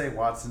 And let's say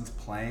Watson's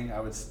playing, I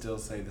would still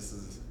say this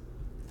is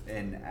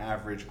an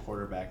average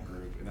quarterback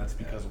group. And that's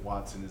because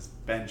Watson is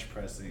bench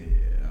pressing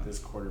this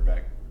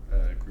quarterback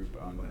group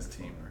on this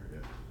team.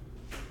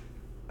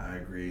 I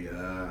agree.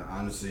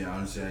 Honestly,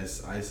 I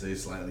say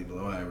slightly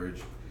below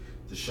average.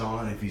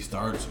 Deshaun, if he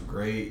starts,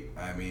 great.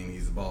 I mean,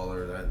 he's a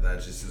baller.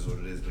 That just is what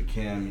it is. But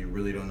Cam, you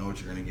really don't know what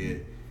you're going to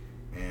get.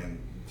 And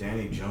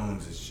Danny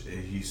Jones,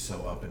 he's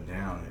so up and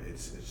down.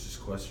 It's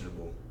just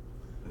questionable.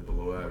 It's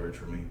below average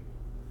for me.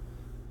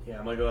 Yeah,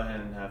 I'm going to go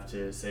ahead and have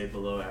to say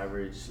below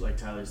average. Like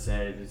Tyler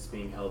said, it's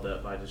being held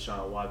up by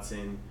Deshaun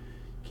Watson.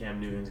 Cam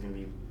Newton's going to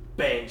be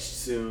benched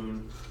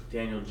soon.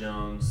 Daniel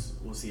Jones,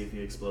 we'll see if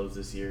he explodes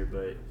this year,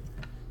 but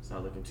it's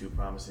not looking too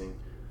promising.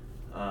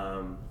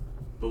 But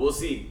we'll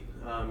see.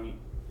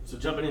 So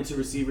jumping into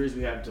receivers,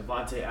 we have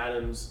Devontae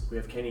Adams, we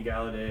have Kenny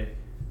Galladay,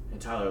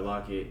 and Tyler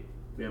Lockett.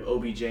 We have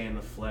OBJ in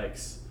the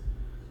flex.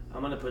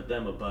 I'm going to put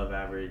them above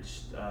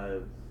average,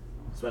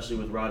 especially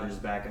with Rodgers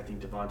back. I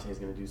think Devontae is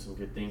going to do some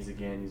good things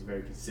again. He's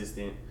very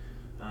consistent.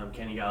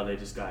 Kenny Galladay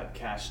just got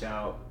cashed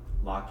out.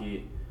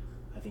 Lockett,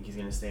 I think he's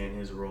going to stay in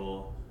his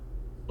role.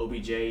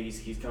 OBJ,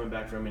 he's coming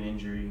back from an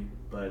injury,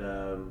 but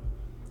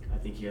I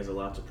think he has a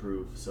lot to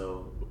prove.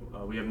 So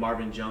we have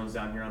Marvin Jones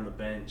down here on the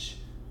bench.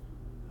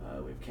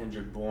 We have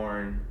Kendrick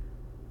Bourne.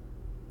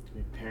 We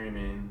have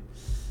Perryman.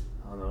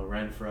 I don't know,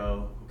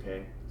 Renfro.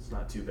 Okay, it's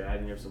not too bad.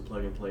 And you have some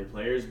plug-and-play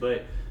players,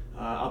 but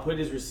I'll put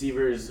his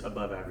receivers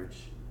above average.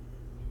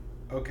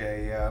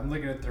 Okay, yeah, I'm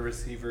looking at the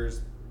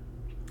receivers.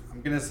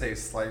 I'm going to say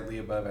slightly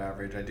above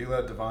average. I do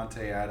love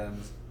Devontae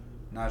Adams.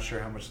 Not sure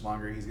how much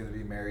longer he's going to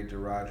be married to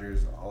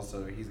Rodgers.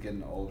 Also, he's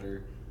getting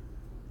older.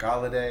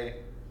 Galladay,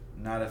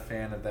 not a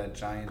fan of that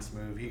Giants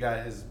move. He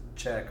got his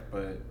check,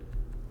 but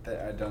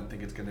I don't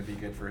think it's going to be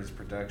good for his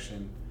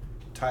production.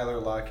 Tyler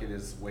Lockett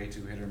is way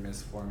too hit or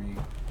miss for me.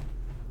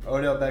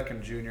 Odell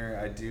Beckham Jr.,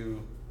 I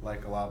do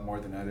like a lot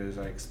more than others.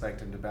 I expect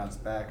him to bounce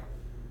back.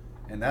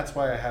 And that's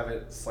why I have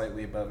it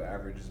slightly above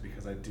average, is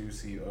because I do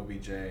see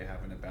OBJ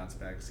having a bounce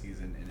back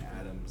season, and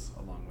Adams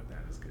along with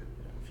that is good.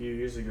 A few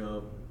years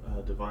ago,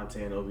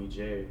 Devontae and OBJ,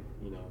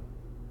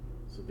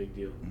 it's a big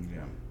deal.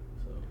 Yeah.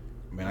 So,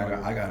 I mean,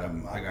 I got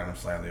him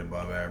slightly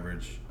above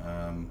average.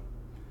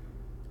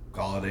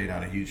 Galladay,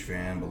 not a huge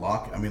fan, but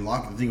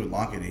the thing with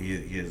Lockett,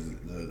 he has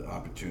the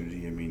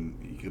opportunity. I mean,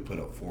 he could put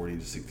up 40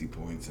 to 60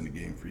 points in a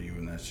game for you,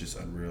 and that's just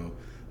unreal.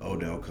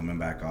 Odell coming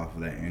back off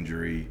of that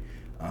injury.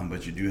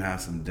 But you do have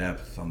some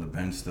depth on the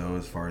bench, though,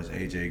 as far as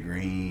A.J.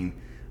 Green,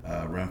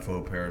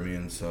 Renfro,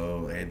 Perriman.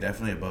 So,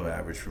 definitely above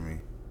average for me.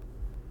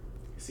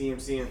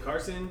 CMC and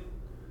Carson,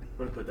 I'm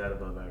going to put that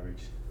above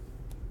average.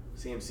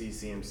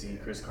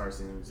 CMC, Chris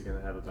Carson is going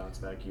to have a bounce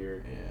back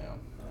year. Yeah.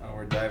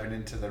 We're diving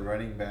into the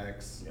running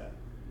backs. Yeah.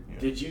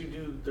 Did you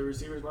do the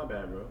receivers? My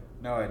bad, bro.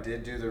 No, I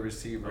did do the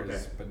receivers.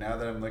 Okay. But now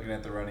that I'm looking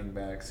at the running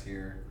backs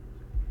here.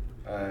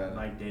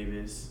 Mike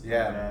Davis.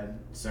 Yeah. Not bad.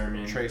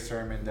 Sermon. Trey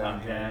Sermon down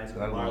Not here. bad.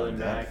 Marlon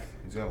Mack.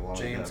 He's got a lot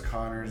James of depth.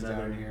 Connors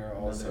down here.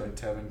 Also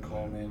Tevin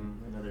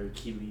Coleman. Another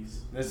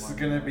Achilles. This is Marlon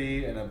going to Mack.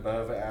 be an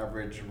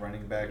above-average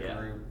running back Yeah.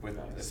 group,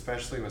 Facts.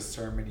 especially with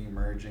Sermon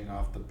emerging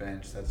off the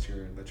bench. That's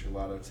your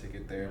lotto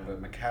ticket there. Yeah.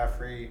 But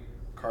McCaffrey,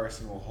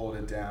 Carson will hold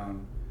it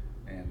down,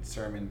 and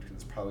Sermon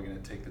is probably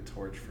going to take the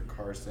torch for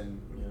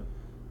Carson. Yeah.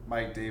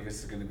 Mike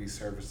Davis is going to be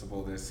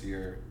serviceable this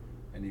year,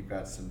 and you've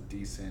got some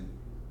decent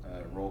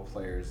role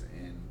players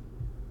in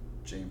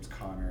James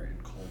Conner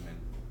and Coleman.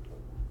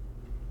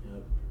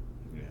 Yep.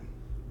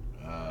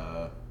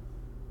 Yeah.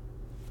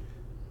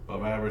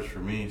 Above average for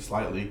me,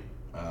 slightly.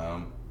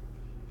 I'm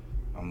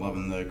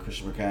loving the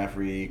Christian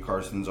McCaffrey.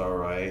 Carson's all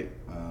right.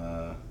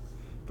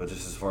 But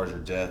just as far as your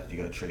depth,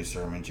 you got Trey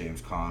Sermon,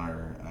 James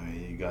Conner. I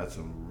mean, you got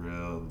some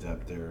real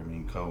depth there. I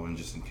mean, Cohen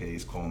just in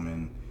case,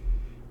 Coleman,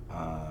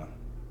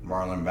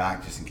 Marlon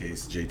back just in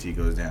case JT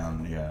goes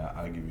down. Yeah,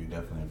 I'll give you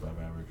definitely above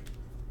average.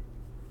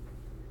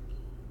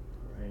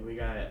 Right. We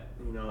got,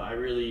 I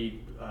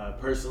really,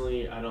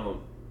 personally, I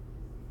don't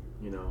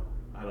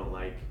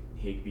like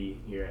Higbee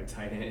here at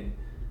tight end.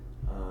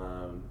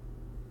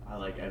 I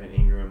like Evan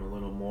Ingram a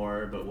little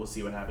more, but we'll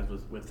see what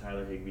happens with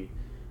Tyler Higbee,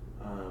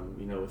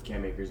 with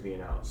Cam Akers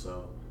being out.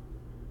 So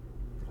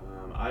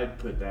I'd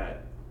put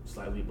that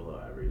slightly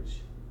below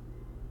average.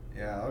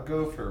 Yeah, I'll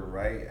go for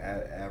right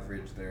at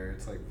average there.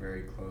 It's like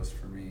very close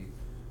for me.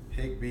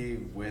 Higbee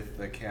with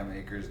the Cam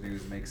Akers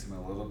news makes him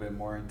a little bit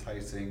more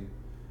enticing.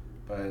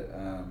 But,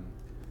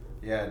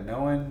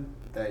 knowing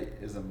that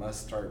is a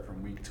must start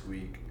from week to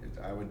week,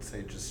 I would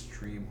say just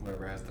stream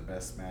whoever has the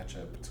best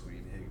matchup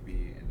between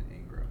Higbee and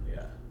Ingram.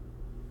 Yeah.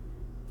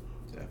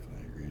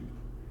 Definitely agreed.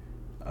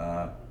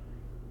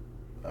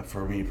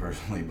 For me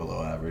personally,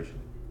 below average.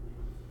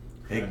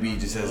 Higbee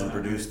just hasn't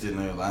produced in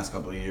the last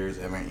couple of years.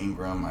 Evan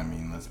Ingram, I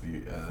mean, let's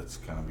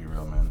kind of be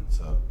real, man.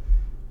 So,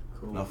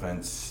 Cool. no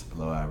offense,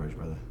 below average,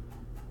 brother.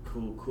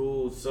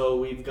 Cool. So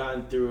we've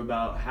gotten through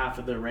about half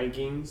of the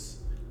rankings.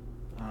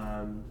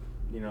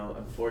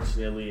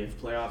 Unfortunately,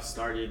 if playoffs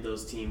started,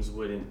 those teams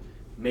wouldn't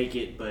make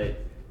it, but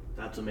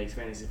that's what makes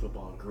fantasy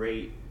football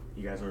great.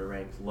 You guys were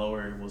ranked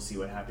lower. We'll see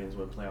what happens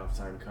when playoff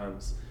time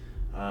comes.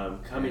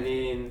 Coming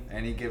in...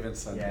 Any given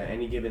Sunday. Yeah,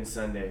 any given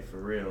Sunday, for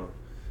real.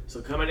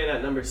 So coming in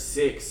at number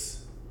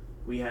 6,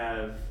 we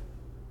have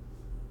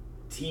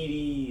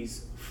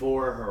TDs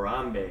for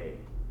Harambe.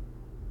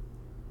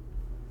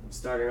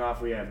 Starting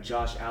off, we have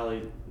Josh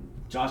Allen.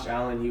 Josh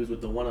Allen, he was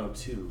with the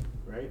 102,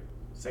 right?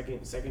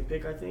 Second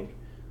pick, I think.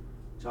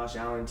 Josh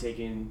Allen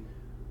taken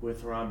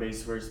with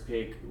Harambe's first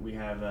pick. We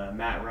have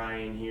Matt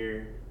Ryan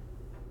here.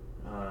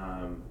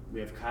 We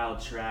have Kyle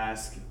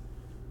Trask.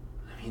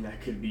 I mean, that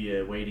could be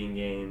a waiting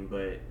game,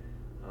 but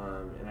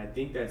and I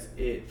think that's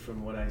it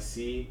from what I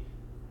see.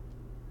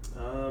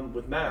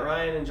 With Matt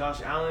Ryan and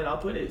Josh Allen, I'll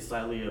put it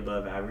slightly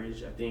above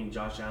average. I think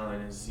Josh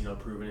Allen has,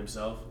 proven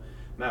himself.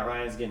 Matt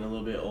Ryan's getting a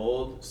little bit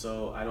old,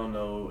 so I don't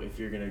know if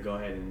you're gonna go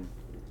ahead and,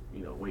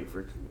 wait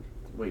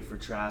for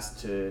Trask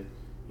to,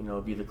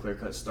 be the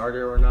clear-cut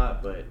starter or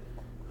not. But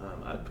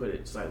I'd put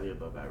it slightly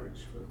above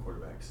average for the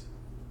quarterbacks.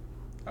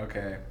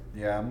 Okay.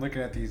 Yeah, I'm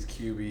looking at these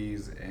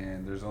QBs,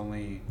 and there's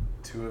only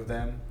 2 of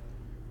them.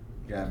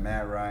 You got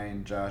Matt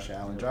Ryan, Josh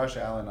Allen. Josh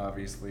Allen,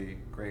 obviously,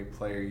 great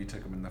player. You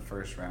took him in the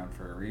first round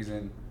for a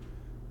reason.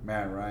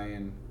 Matt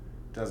Ryan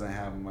doesn't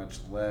have much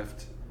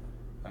left.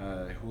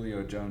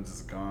 Julio Jones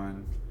is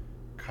gone.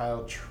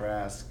 Kyle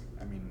Trask,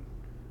 I mean,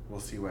 we'll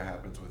see what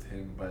happens with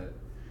him. But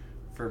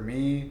for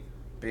me,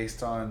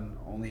 based on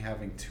only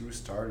having 2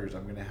 starters,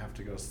 I'm going to have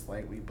to go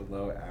slightly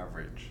below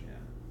average. Yeah.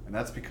 And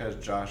that's because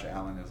Josh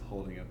Allen is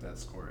holding up that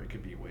score. It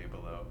could be way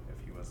below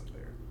if he wasn't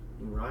there.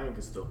 Ryan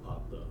could still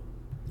pop, though.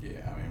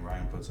 Yeah, I mean,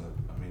 Ryan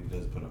he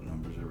does put up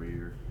numbers every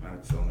year.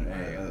 That's only,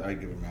 I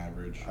give him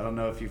average. I don't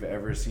know if you've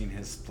ever seen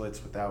his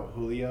splits without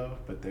Julio,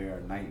 but they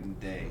are night and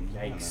day.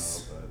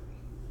 Yikes.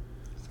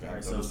 I All know,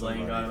 right, so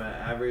Blaine got him at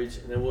average,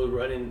 and then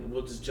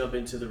we'll just jump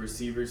into the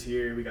receivers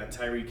here. We got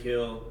Tyreek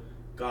Hill,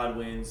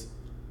 Godwins.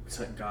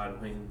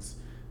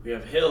 We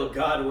have Hill,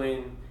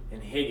 Godwin,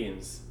 and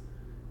Higgins.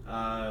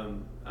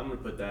 I'm gonna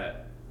put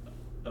that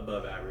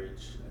above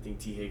average. I think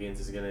T. Higgins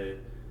is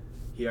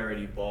he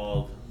already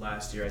balled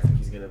last year. I think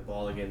he's gonna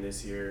ball again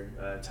this year.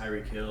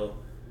 Tyreek Hill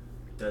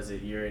does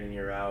it year in and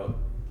year out.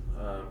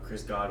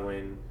 Chris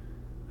Godwin,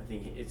 I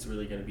think it's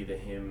really gonna be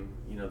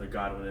the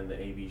Godwin and the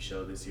AB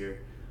show this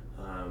year.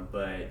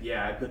 But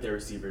yeah, I put their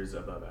receivers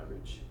above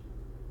average.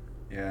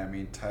 Yeah, I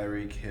mean,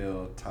 Tyreek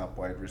Hill, top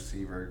wide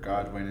receiver.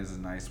 Godwin is a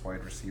nice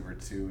wide receiver,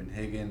 too. And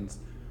Higgins,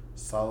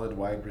 solid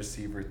wide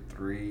receiver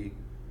 3.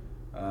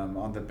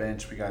 On the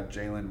bench, we got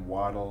Jalen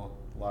Waddle,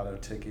 lotto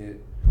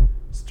ticket.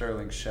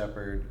 Sterling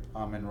Shepard,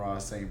 Amon-Ra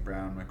St.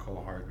 Brown,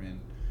 McCole Hardman.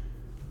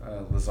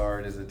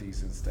 Lazard is a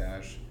decent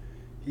stash.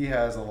 He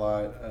has a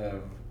lot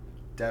of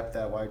depth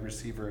at wide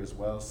receiver as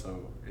well,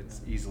 so it's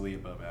easily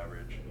above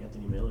average.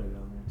 Anthony Miller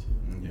down there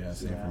too. Yeah,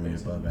 same for me,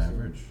 above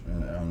average.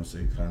 And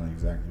honestly, kind of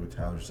exactly what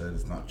Tyler said.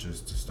 It's not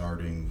just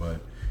starting, but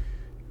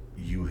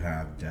you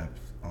have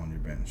depth on your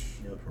bench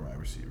for wide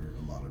receiver.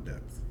 A lot of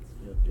depth.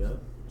 Yep.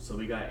 So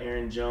we got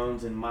Aaron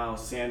Jones and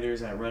Miles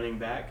Sanders at running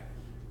back.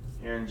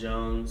 Aaron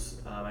Jones,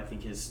 I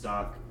think his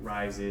stock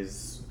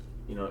rises,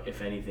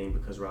 if anything,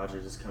 because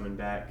Rodgers is coming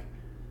back.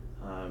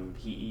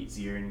 He eats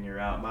year in and year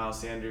out. Miles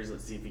Sanders,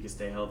 let's see if he can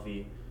stay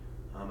healthy.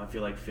 I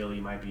feel like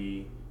Philly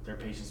their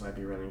patience might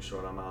be running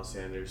short on Miles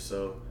Sanders.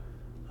 So,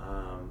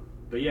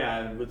 but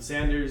yeah, with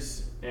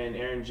Sanders and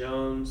Aaron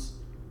Jones,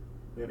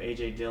 we have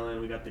A.J. Dillon.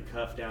 We got the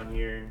cuff down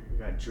here. We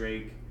got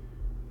Drake,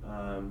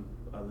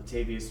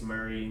 Latavius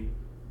Murray.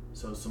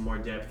 So some more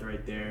depth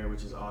right there,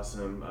 which is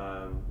awesome.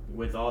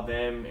 With all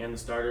them and the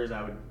starters,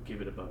 I would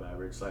give it above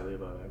average, slightly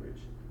above average.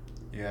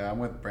 Yeah, I'm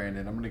with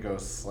Brandon. I'm going to go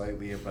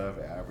slightly above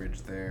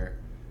average there.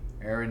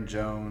 Aaron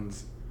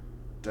Jones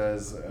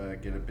does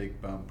get a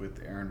big bump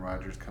with Aaron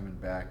Rodgers coming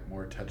back,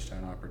 more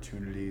touchdown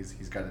opportunities.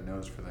 He's got a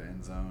nose for the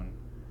end zone.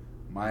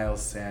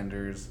 Miles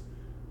Sanders,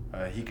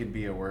 he could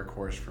be a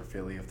workhorse for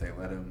Philly if they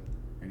let him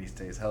and he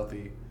stays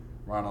healthy.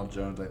 Ronald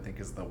Jones, I think,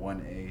 is the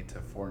 1A to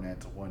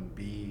Fournette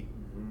 1B.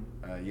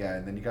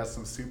 And then you got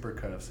some super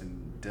cuffs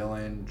and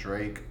Dillon,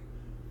 Drake,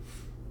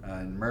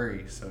 and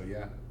Murray. So,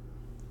 yeah,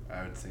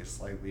 I would say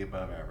slightly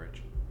above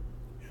average.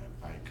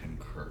 Yeah, I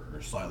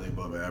concur. Slightly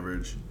above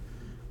average.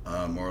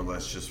 More or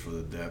less just for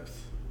the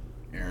depth.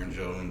 Aaron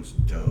Jones,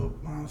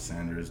 dope. Miles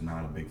Sanders,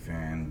 not a big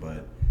fan,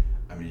 but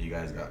I mean, you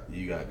got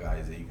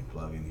guys that you can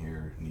plug in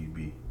here need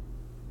be.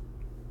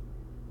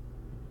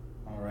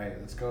 All right,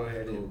 let's go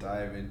ahead and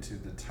dive into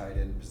the tight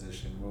end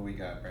position. What we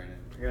got, Brandon?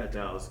 I got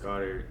Dallas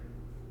Goedert.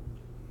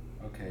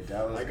 Okay,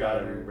 Dallas Goedert. I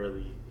got him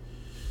really.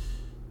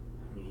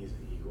 I mean, he's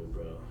an Eagle,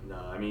 bro.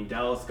 Nah, I mean,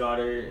 Dallas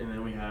Goedert, and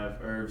then we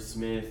have Irv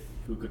Smith,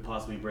 who could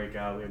possibly break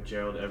out. We have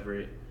Gerald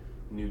Everett,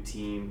 new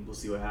team. We'll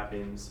see what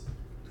happens.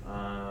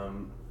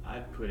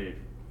 I'd put it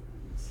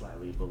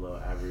slightly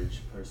below average,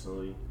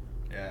 personally.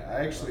 Yeah,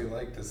 I actually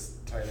like this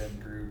tight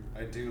end group.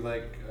 I do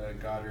like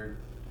Goddard,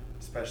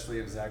 especially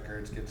if Zach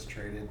Ertz gets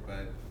traded,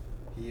 but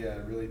he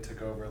really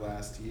took over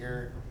last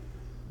year.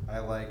 I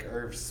like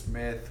Irv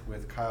Smith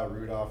with Kyle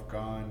Rudolph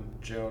gone.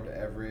 Gerald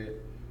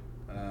Everett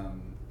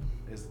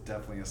is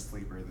definitely a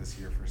sleeper this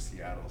year for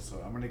Seattle. So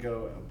I'm going to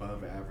go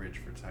above average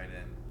for tight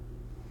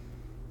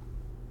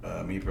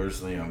end. Me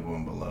personally, I'm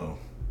going below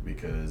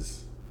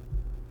because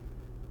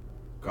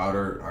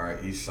Goddard, all right,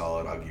 he's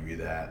solid. I'll give you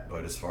that.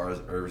 But as far as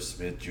Irv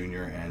Smith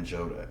Jr. and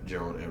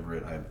Gerald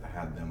Everett, I've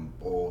had them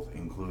both,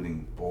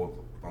 including both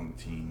on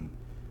the team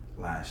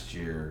last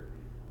year.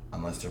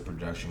 Unless their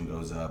production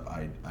goes up,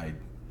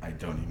 I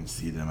don't even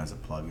see them as a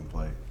plug and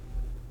play.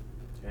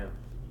 Yeah.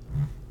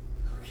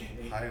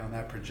 Okay. High on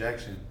that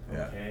projection.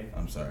 Yeah. Okay.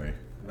 I'm sorry.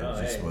 No,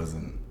 It just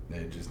wasn't.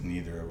 It just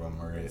neither of them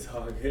are it. It's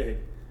all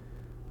good.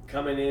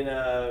 Coming in,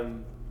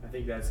 I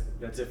think that's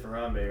it for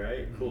Rambe,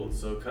 right? Cool.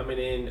 So coming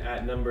in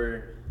at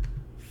number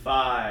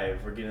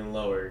 5, we're getting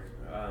lower.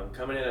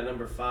 Coming in at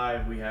number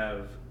 5, we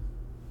have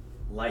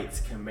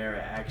Lights Camara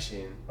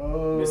action.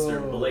 Oh.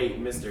 Mr. Blake,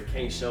 Mr.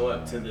 can't show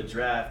up to the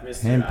draft.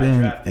 Mr. Pimpin' I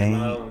drafted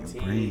my own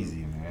team.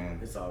 Breezy, man.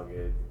 It's all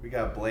good. We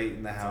got Blake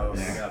in the house.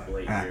 I got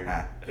Blake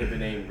here. Pimpin'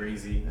 name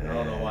Breezy. I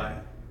don't know why.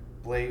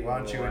 Blake, why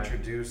don't you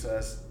introduce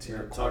us to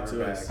your Talk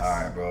to us. quarterbacks?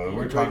 All right, bro. You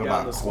We're break talking down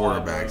about the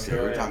squad, quarterbacks bro. here.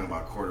 Go We're ahead. talking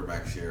about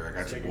quarterbacks here. I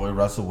got Take your it. boy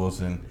Russell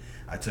Wilson.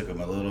 I took him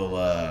a little.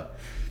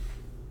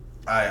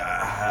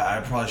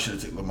 I probably should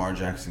have took Lamar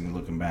Jackson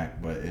looking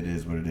back, but it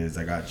is what it is.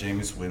 I got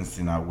Jameis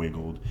Winston. I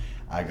wiggled.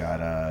 I got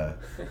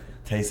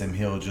Taysom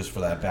Hill just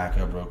for that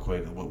backup real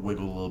quick.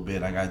 Wiggle a little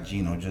bit. I got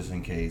Geno just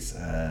in case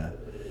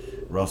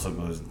Russell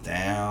goes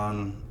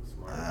down.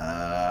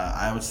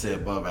 I would say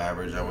above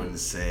average. I wouldn't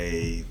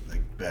say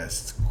like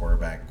best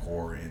quarterback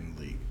core in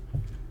the league.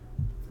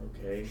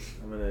 Okay,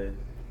 I'm gonna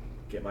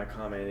get my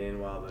comment in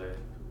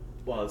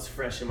while it's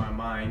fresh in my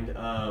mind.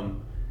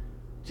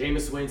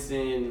 Jameis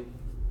Winston,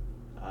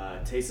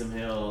 Taysom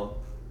Hill,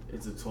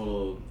 it's a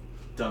total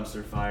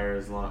dumpster fire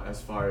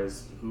as far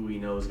as who we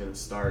know is going to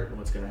start and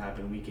what's going to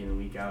happen week in and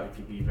week out. It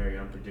could be very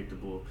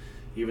unpredictable,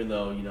 even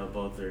though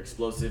both are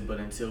explosive. But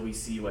until we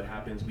see what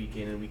happens week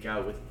in and week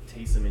out with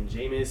Taysom and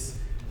Jameis,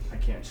 I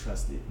can't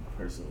trust it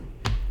personally.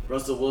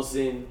 Russell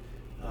Wilson,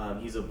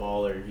 he's a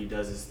baller. He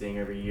does his thing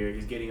every year.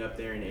 He's getting up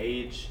there in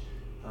age,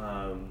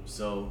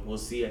 so we'll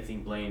see. I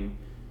think Blaine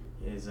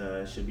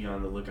should be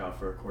on the lookout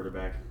for a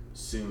quarterback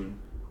soon.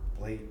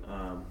 Blake,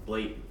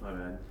 my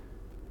bad.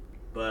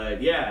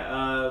 But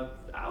yeah,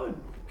 I would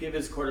give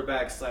his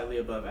quarterback slightly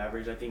above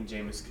average. I think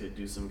Jameis could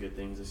do some good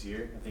things this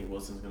year. I think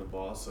Wilson's gonna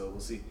ball, so we'll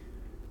see.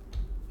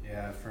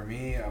 Yeah, for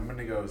me, I'm going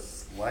to go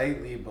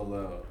slightly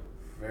below.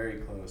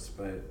 Very close,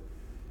 but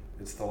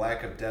it's the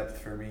lack of depth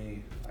for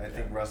me. I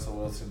think Russell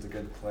Wilson's a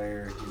good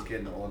player. He's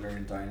getting older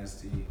in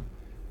Dynasty.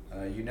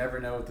 You never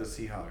know with the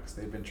Seahawks.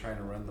 They've been trying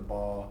to run the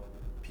ball.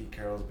 Pete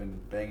Carroll's been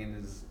banging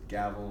his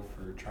gavel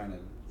for trying to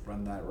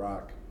run that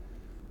rock.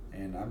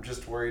 And I'm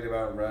just worried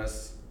about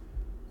Russ.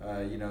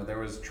 There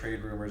was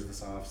trade rumors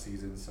this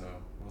offseason, so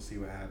we'll see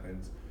what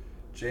happens.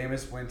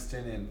 Jameis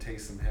Winston and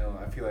Taysom Hill,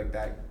 I feel like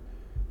that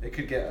it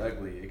could get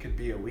ugly. It could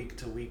be a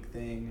week-to-week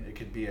thing. It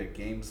could be a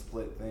game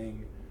split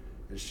thing.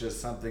 It's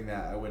just something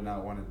that I would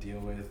not want to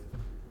deal with.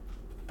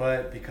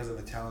 But because of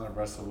the talent of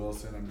Russell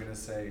Wilson, I'm going to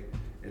say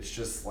it's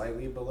just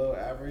slightly below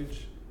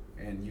average,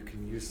 and you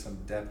can use some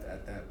depth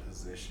at that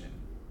position.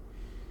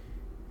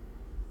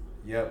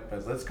 Yep,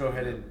 but let's go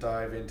ahead and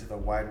dive into the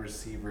wide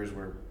receivers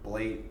where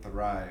Blake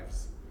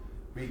thrives.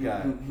 We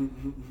got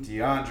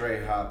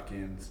DeAndre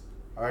Hopkins,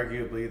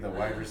 arguably the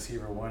wide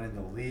receiver one in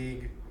the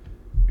league.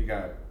 We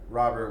got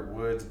Robert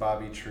Woods,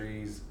 Bobby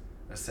Trees,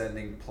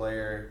 ascending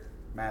player.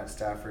 Matt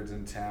Stafford's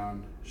in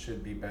town,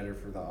 should be better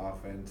for the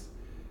offense.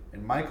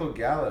 And Michael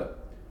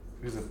Gallup,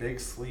 who's a big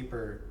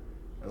sleeper,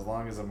 as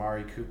long as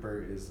Amari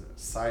Cooper is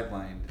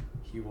sidelined,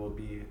 he will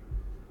be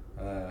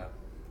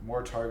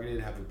more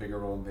targeted, have a bigger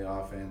role in the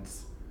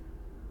offense.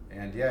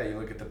 And yeah, you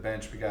look at the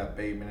bench, we got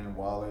Bateman and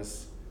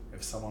Wallace.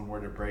 If someone were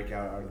to break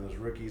out of those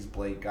rookies,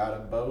 Blake got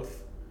them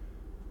both.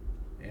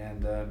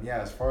 And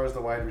as far as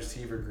the wide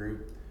receiver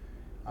group,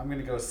 I'm going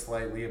to go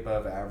slightly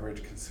above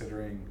average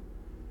considering,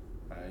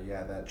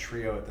 that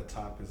trio at the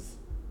top is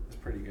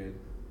pretty good.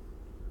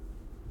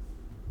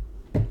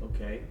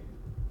 Okay.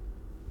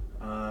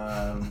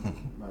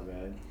 My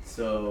bad.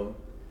 So,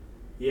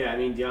 yeah, I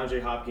mean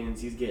DeAndre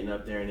Hopkins, he's getting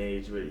up there in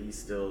age, but he's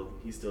still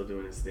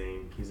doing his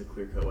thing. He's a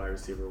clear-cut wide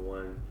receiver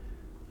one,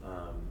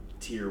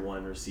 tier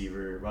one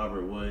receiver.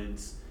 Robert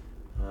Woods,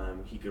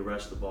 he could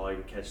rush the ball, he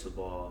could catch the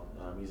ball.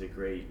 He's a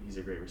great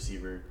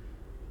receiver.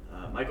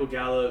 Michael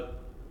Gallup,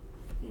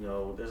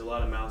 there's a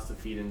lot of mouths to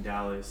feed in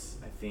Dallas.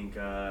 I think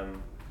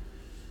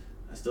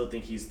I still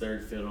think he's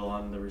third fiddle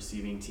on the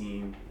receiving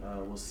team.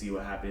 We'll see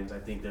what happens. I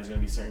think there's going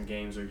to be certain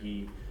games where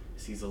he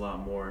sees a lot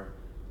more.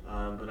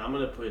 But I'm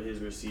going to put his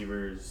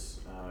receivers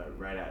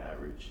right at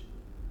average.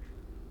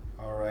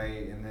 All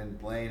right, and then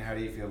Blaine, how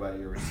do you feel about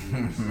your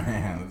receivers?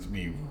 Man, let's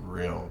be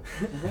real.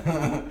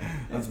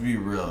 Let's be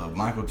real. If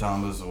Michael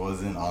Thomas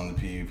wasn't on the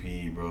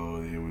PUP,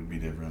 bro, it would be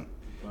different.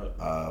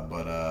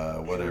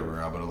 But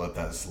whatever, I'm going to let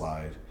that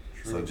slide.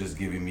 True. So just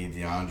giving me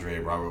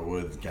DeAndre, Robert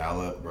Woods,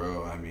 Gallup,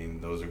 bro. I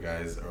mean, those are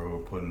guys who are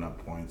putting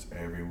up points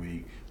every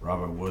week.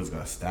 Robert Woods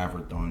got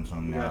Stafford throwing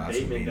something now. That's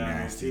gonna be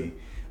nasty.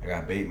 I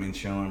got Bateman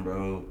chilling,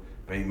 bro.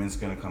 Bateman's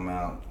gonna come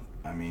out.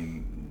 I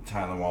mean,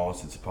 Tyler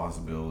Wallace, it's a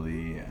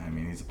possibility. I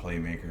mean, he's a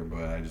playmaker,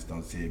 but I just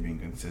don't see it being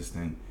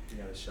consistent.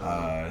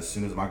 As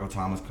soon as Michael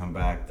Thomas come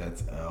back,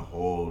 that's a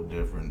whole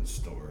different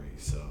story.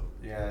 So.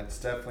 Yeah, it's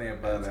definitely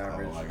above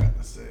average. That's all I got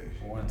to say.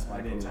 Once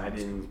Michael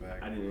Thomas comes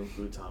back. I didn't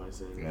include Thomas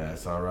in. Yeah,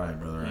 it's all right,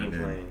 brother. He ain't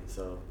playing,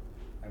 so.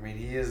 I mean,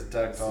 he is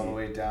ducked all the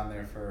way down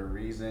there for a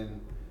reason,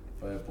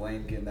 but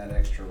Blaine getting that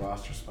extra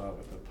roster spot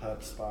with the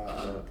pup spot,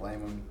 I don't blame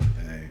him.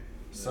 Hey.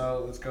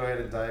 So let's go ahead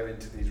and dive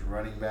into these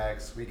running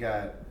backs. We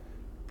got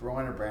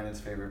one of Brandon's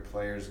favorite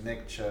players,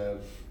 Nick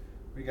Chubb.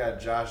 We got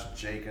Josh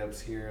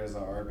Jacobs here as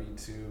our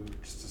RB2,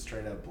 just a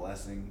straight up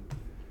blessing.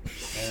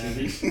 And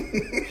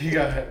you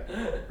got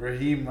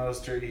Raheem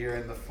Mostert here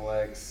in the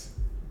flex,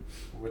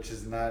 which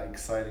is not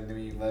exciting to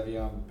me.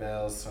 Le'Veon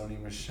Bell, Sony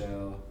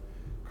Michel,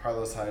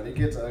 Carlos Hyde. It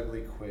gets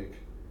ugly quick.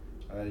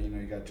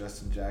 You got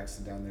Justin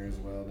Jackson down there as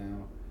well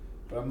now.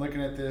 But I'm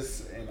looking at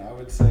this, and I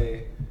would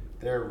say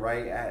they're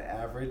right at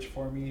average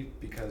for me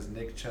because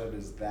Nick Chubb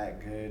is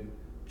that good.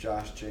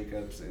 Josh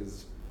Jacobs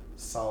is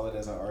solid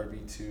as an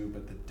RB2,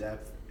 but the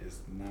depth is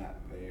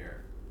not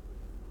there.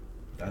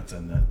 That's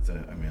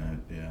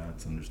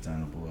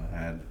understandable.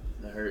 That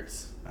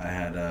hurts. I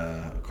had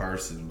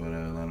Carson, but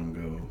I let him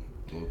go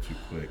a little too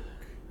quick.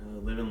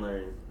 Live and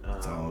learn.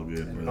 It's all good,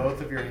 and brother.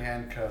 Both of your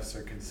handcuffs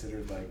are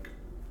considered like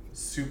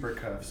super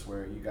cuffs,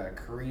 where you got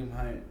Kareem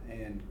Hunt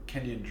and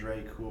Kenyon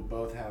Drake, who will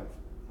both have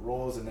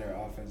roles in their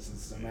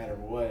offenses no matter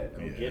what.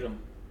 Go get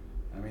them.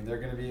 I mean, they're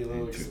going to be a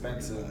little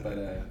expensive, but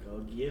go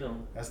get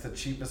them. That's the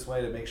cheapest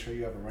way to make sure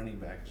you have a running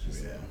back.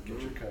 Just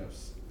get your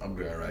cuffs. I'll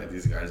be all right.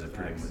 These guys are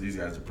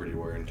pretty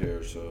wear and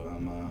tear, so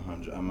I'm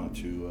not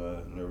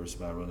too nervous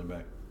about running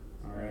back.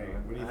 All right.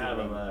 What do you think?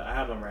 I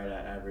have him right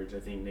at average. I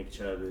think Nick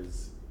Chubb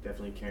is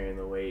definitely carrying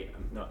the weight.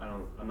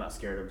 I'm not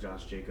scared of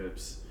Josh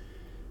Jacobs.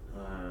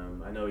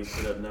 I know he's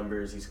put up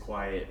numbers. He's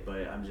quiet,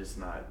 but I'm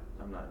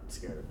not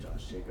scared of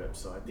Josh Jacobs.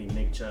 So I think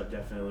Nick Chubb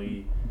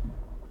definitely.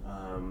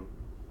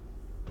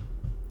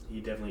 He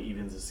definitely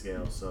evens the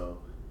scale. So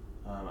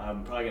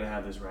I'm probably gonna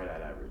have this right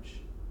at average.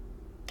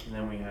 And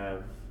then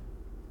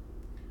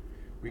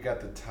we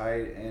got the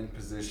tight end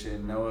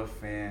position, Noah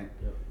Fant.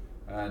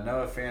 Yep.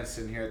 Noah Fant's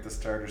sitting here at the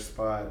starter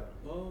spot.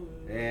 Oh,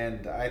 yeah.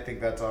 And I think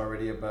that's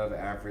already above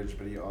average,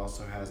 but he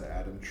also has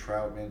Adam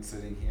Troutman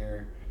sitting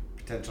here.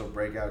 potential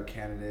breakout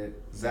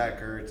candidate. Zach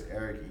Ertz,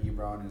 Eric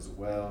Ebron as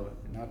well.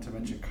 Not to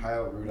mention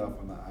Kyle Rudolph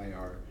on the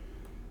IR.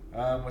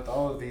 With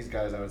all of these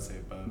guys, I would say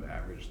above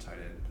average tight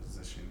end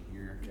position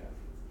here. Yeah,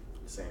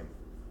 same.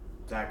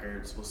 Zach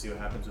Ertz, we'll see what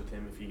happens with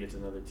him if he gets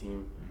another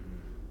team.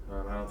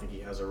 I don't think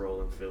he has a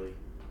role in Philly.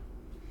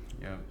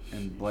 Yeah.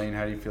 And Blaine,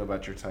 how do you feel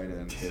about your tight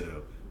ends?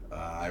 Ditto.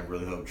 I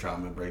really hope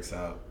Troutman breaks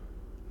out.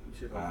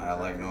 I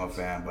like Noah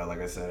Fant, but like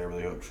I said, I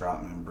really hope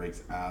Troutman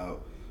breaks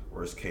out.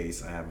 Worst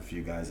case, I have a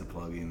few guys to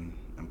plug in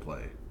and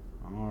play.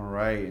 All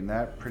right, and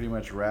that pretty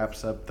much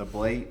wraps up the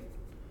Blate.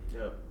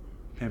 Yep.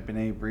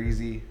 Pimpin' A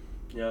Breezy.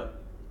 Yep.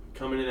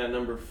 Coming in at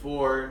number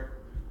 4,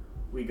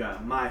 we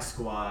got my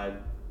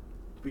squad.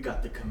 We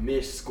got the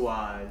commish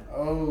squad.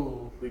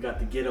 Oh. We got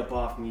the get up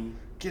off me.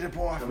 Get up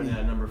off Coming me. in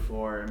at number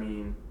 4. I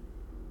mean,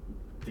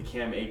 the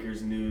Cam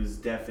Akers news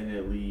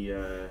definitely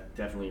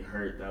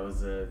hurt. That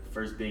was the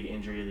first big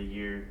injury of the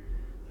year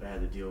that I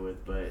had to deal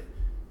with. But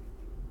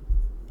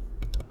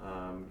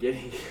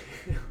getting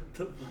what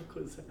the fuck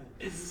was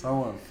that?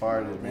 Someone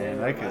farted,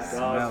 man. I could My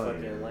smell dog's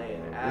it. fucking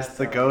laying It's ass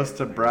the out ghost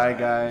there. of Bry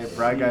Guy.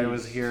 Bry Guy Sheesh.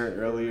 was here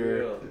earlier.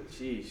 Real.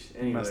 Sheesh.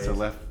 He must have Anyways,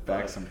 left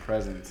back fuck. some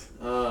presents.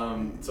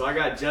 So I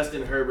got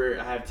Justin Herbert.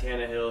 I have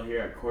Tannehill here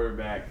at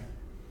quarterback.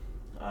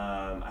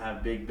 I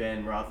have Big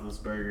Ben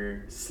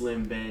Roethlisberger,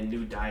 Slim Ben,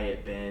 New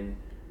Diet Ben,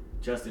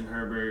 Justin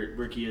Herbert,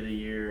 Rookie of the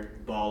Year,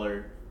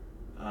 baller.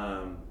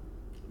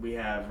 We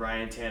have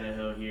Ryan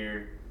Tannehill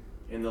here.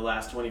 In the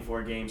last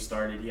 24 games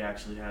started, he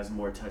actually has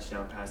more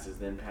touchdown passes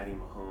than Patty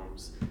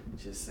Mahomes.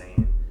 Just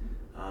saying.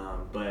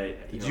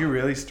 But Did you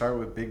really start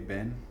with Big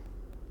Ben?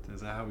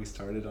 Is that how we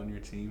started on your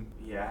team?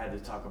 Yeah, I had to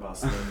talk about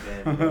Slim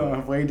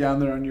Ben. Way down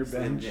there on your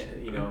Slim bench.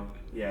 Ben,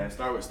 yeah.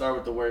 Start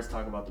with the worst.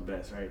 Talk about the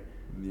best, right?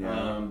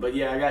 Yeah. But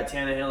yeah, I got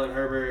Tannehill and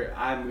Herbert.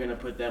 I'm gonna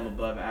put them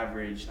above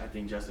average. I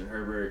think Justin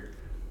Herbert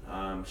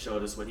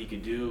showed us what he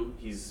could do.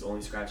 He's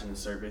only scratching the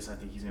surface. I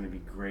think he's gonna be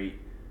great.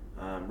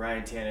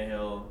 Ryan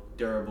Tannehill,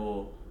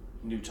 durable,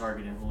 new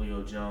target in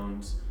Julio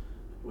Jones,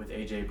 with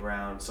AJ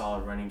Brown,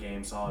 solid running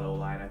game, solid O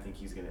line. I think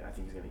he's gonna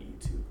eat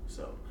too.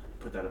 So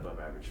put that above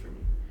average for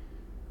me.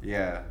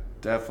 Yeah,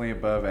 definitely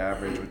above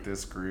average with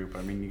this group.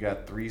 I mean, you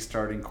got 3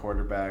 starting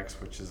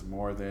quarterbacks, which is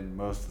more than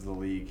most of the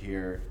league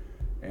here.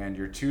 And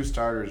your 2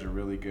 starters are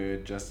really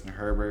good. Justin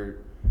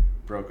Herbert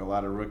broke a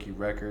lot of rookie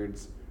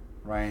records.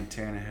 Ryan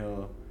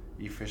Tannehill,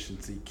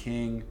 efficiency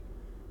king.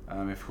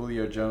 If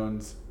Julio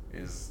Jones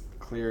is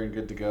clear and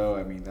good to go,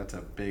 I mean, that's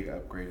a big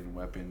upgrade in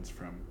weapons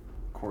from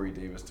Corey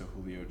Davis to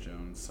Julio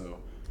Jones. So,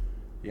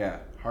 yeah,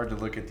 hard to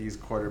look at these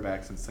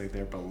quarterbacks and say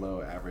they're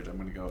below average. I'm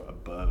going to go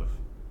above.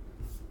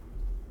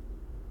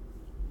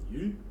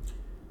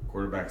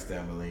 Quarterback's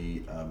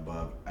definitely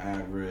above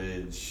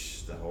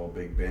average. The whole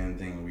Big Ben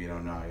thing, we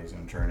don't know how he's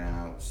going to turn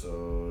out.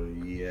 So,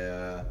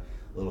 yeah, a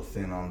little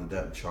thin on the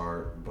depth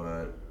chart.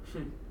 But,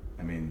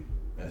 I mean,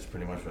 that's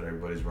pretty much what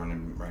everybody's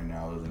running right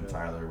now, other than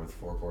Tyler with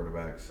 4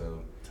 quarterbacks.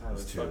 So Tyler's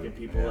that's 2. fucking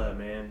people up,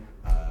 man.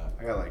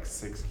 I got like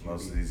 6 QBs.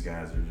 Most of these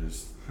guys are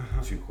just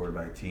 2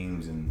 quarterback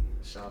teams, and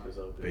Shop is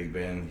open. Big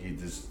Ben,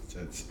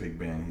 it's Big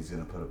Ben. He's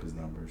going to put up his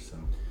numbers. So.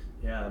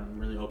 Yeah, I'm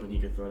really hoping he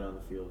can throw down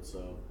the field.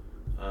 So,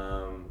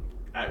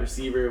 at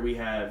receiver, we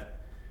have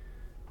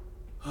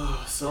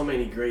so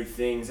many great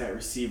things at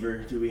receiver.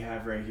 Do we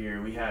have right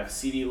here? We have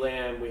CeeDee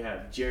Lamb. We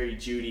have Jerry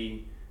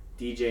Jeudy,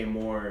 DJ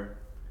Moore.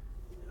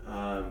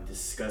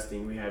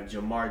 Disgusting. We have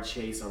Jamar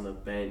Chase on the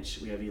bench.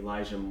 We have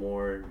Elijah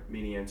Moore,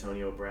 mini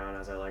Antonio Brown,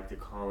 as I like to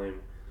call him.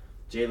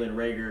 Jalen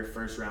Reagor,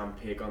 first-round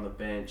pick on the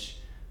bench.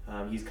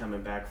 He's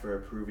coming back for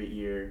a prove-it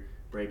year,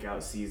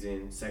 breakout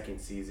season, second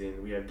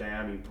season. We have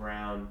Diami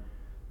Brown,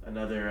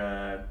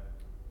 another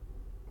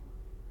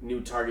new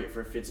target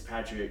for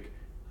Fitzpatrick.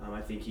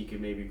 I think he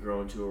could maybe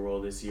grow into a role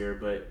this year.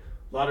 But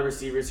a lot of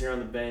receivers here on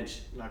the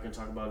bench. I'm not going to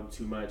talk about them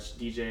too much.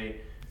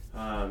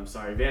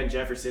 Van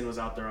Jefferson was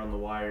out there on the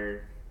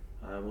wire.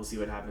 We'll see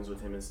what happens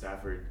with him and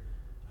Stafford.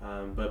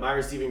 But my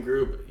receiving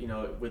group,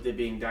 with it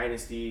being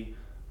dynasty,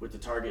 with the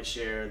target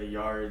share, the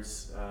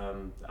yards,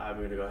 I'm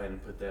going to go ahead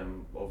and put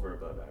them over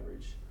above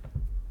average.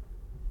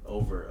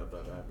 Over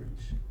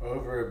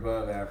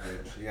above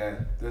average.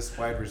 Yeah, this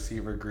wide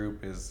receiver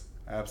group is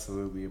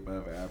absolutely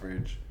above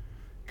average.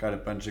 Got a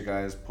bunch of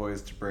guys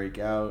poised to break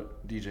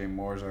out. DJ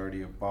Moore's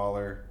already a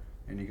baller.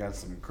 And you got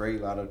some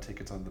great lotto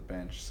tickets on the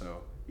bench,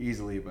 so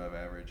easily above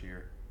average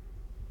here.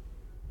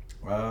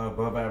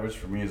 Above average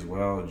for me as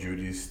well.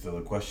 Judy's still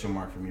a question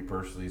mark for me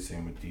personally.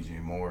 Same with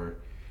DJ Moore.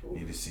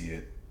 Need to see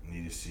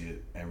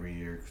it every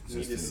year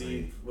consistently.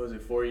 Need to see, was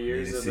it 4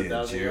 years of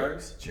 1,000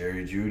 yards?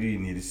 Jerry Jeudy,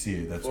 need to see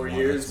it. That's 4 one.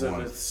 years That's of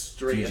one. a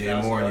straight DJ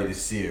 1,000 Moore, yards. need to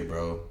see it,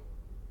 bro.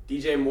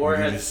 DJ Moore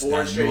has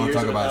 4 straight You want years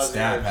to talk of about 1,000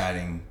 stat yards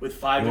padding? with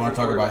 5 You want different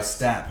to talk about quarterbacks.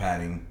 stat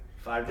padding?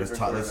 5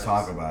 different Let's quarterbacks.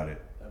 talk about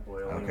it. That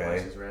boy only Okay.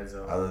 watches red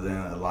zone. Other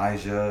than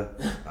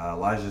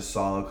Elijah's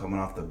solid coming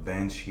off the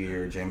bench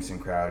here. Jameson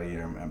Crowder,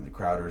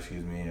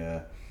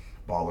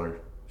 baller.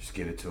 Just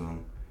get it to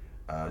him.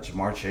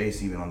 Jamar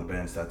Chase, even on the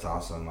bench, that's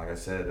awesome. Like I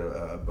said,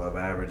 above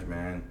average,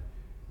 man.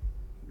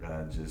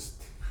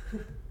 Just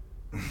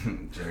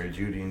Jerry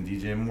Jeudy and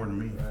DJ Moore to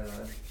me. Right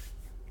on.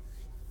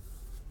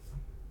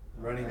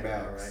 Running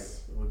backs.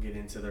 All right. We'll get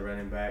into the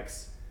running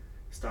backs.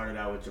 Started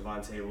out with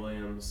Javonte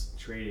Williams,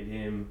 traded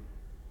him,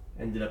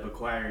 ended up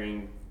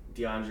acquiring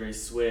DeAndre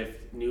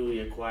Swift, newly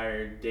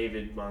acquired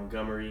David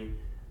Montgomery.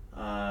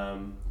 I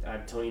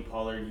have Tony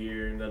Pollard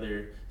here,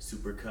 another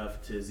super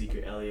cuff to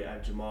Ezekiel Elliott. I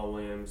have Jamal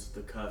Williams,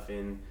 the cuff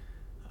in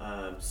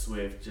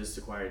Swift, just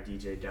acquired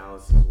DJ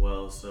Dallas as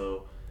well.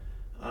 So,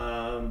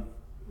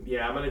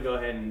 yeah, I'm going to go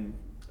ahead and,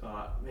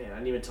 I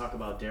didn't even talk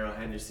about Darrell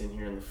Henderson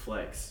here in the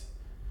flex.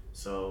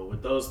 So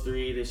with those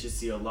three, they should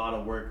see a lot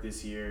of work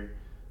this year.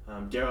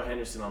 Darrell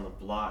Henderson on the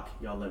block,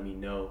 y'all let me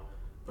know.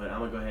 But I'm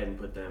going to go ahead and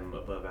put them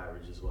above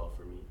average as well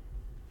for me.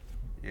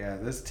 Yeah,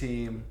 this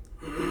team,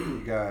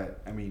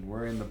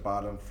 we're in the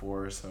bottom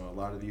four, so a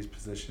lot of these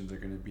positions are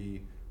going to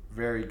be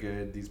very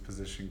good, these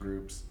position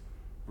groups.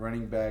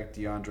 Running back,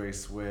 DeAndre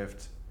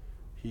Swift,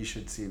 he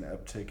should see an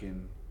uptick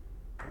in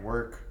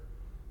work.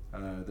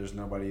 There's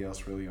nobody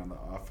else really on the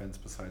offense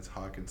besides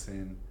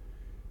Hawkinson.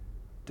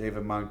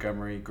 David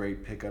Montgomery,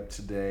 great pickup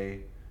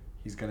today.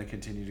 He's going to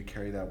continue to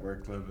carry that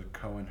workload with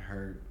Cohen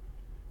hurt.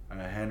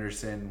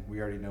 Henderson, we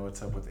already know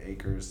what's up with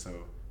Akers, so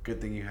good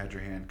thing you had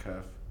your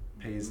handcuff.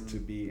 Pays to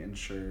be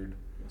insured.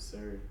 Yes,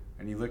 sir.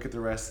 And you look at the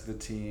rest of the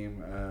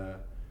team,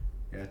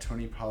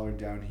 Tony Pollard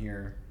down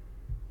here.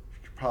 You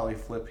could probably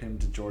flip him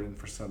to Jordan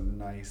for something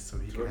nice so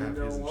he can have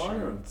his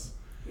insurance.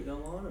 He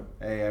don't want him.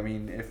 Hey, I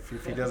mean,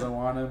 if he doesn't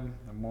want him,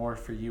 more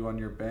for you on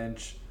your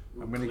bench.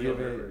 I'm gonna give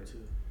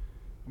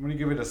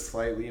it a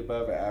slightly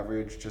above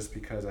average, just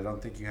because I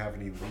don't think you have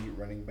an elite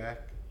running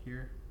back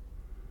here.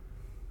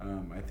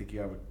 I think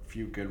you have a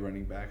few good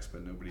running backs,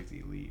 but nobody's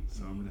elite.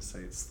 So I'm gonna say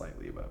it's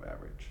slightly above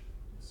average.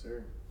 Yes,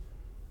 sir.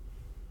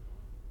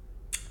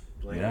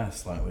 Blake? Yeah,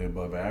 slightly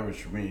above average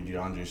for me.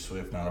 DeAndre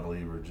Swift, not a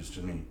believer, just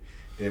to me.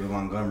 David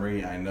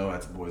Montgomery, I know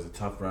that boy's a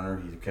tough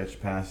runner. He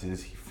catch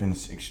passes. He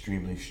finished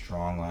extremely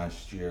strong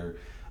last year.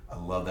 I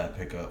love that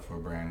pickup for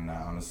Brandon.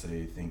 I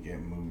honestly think it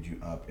moved you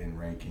up in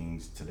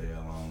rankings today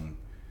alone.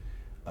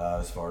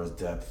 As far as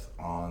depth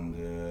on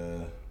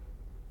the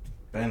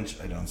bench,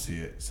 I don't see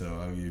it. So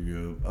I'll give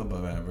you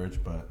above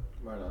average, but...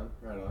 Right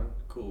on.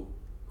 Cool.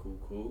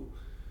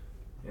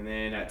 And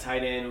then at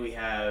tight end, we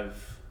have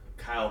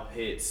Kyle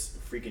Pitts,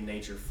 freaking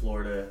nature,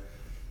 Florida.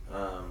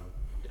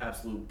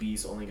 Absolute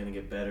beast, only going to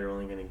get better,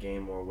 only going to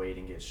gain more weight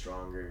and get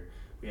stronger.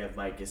 We have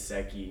Mike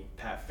Gesicki,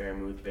 Pat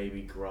Fairmouth,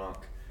 baby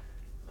Gronk.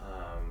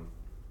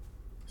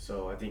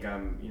 So I think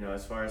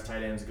as far as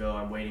tight ends go,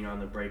 I'm waiting on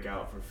the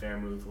breakout for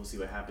Fairmouth. We'll see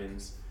what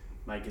happens.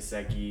 Mike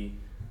Gesicki,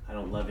 I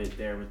don't love it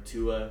there with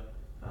Tua.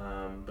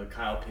 But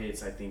Kyle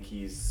Pitts, I think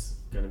he's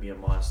going to be a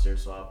monster,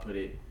 so I'll put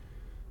it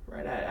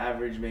right at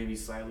average, maybe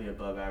slightly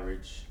above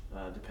average,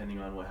 depending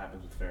on what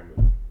happens with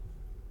Fairmouth.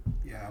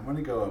 Yeah, I'm going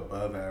to go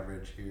above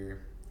average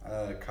here.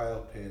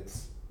 Kyle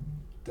Pitts,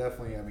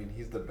 definitely,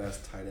 he's the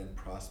best tight end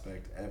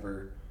prospect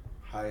ever,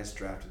 highest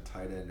drafted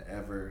tight end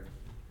ever.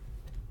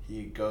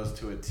 He goes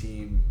to a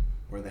team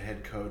where the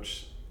head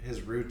coach,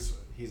 his roots,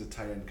 he's a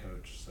tight end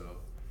coach, so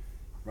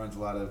runs a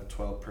lot of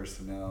 12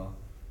 personnel.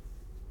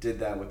 Did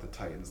that with the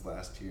Titans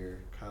last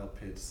year. Kyle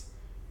Pitts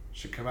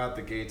should come out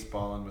the gates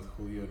balling with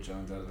Julio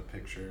Jones out of the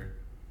picture.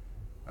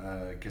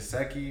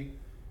 Gesicki,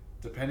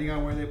 depending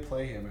on where they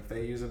play him, if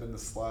they use him in the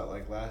slot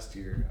like last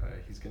year,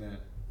 he's going to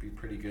be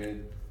pretty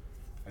good.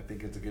 I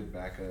think it's a good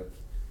backup.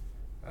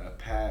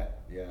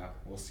 Pat,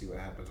 we'll see what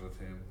happens with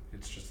him.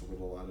 It's just a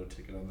little lotto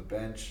ticket on the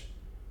bench.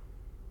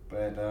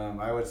 But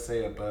I would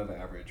say above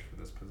average for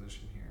this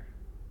position here.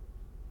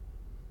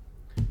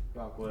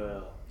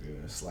 Rockwell.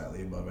 Yeah,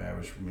 slightly above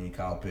average for me.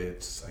 Kyle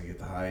Pitts, I get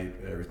the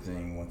hype,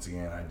 everything. Once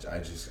again, I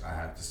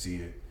have to see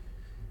it.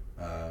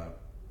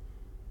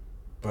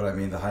 But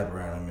the hype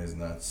around him is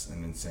nuts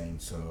and insane.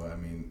 So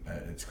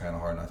it's kind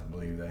of hard not to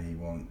believe that he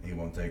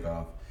won't take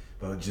off.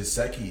 But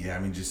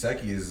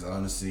Gesicki is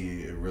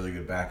honestly a really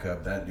good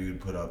backup. That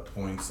dude put up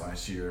points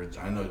last year.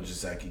 I know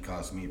Gesicki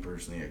cost me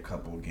personally a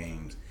couple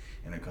games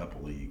in a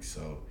couple leagues.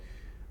 So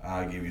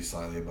I'll give you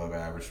slightly above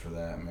average for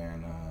that,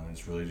 man.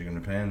 It's really going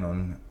to depend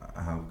on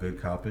how good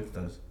Kyle Pitts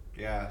does.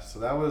 Yeah, so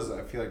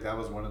I feel like that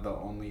was one of the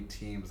only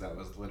teams that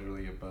was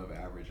literally above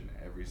average in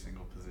every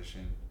single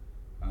position.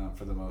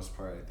 For the most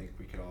part, I think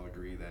we could all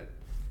agree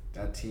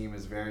that team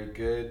is very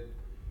good.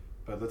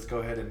 But let's go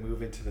ahead and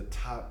move into the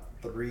top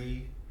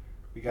three.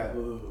 We got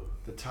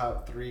the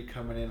top three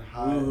coming in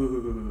hot.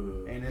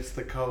 And it's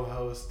the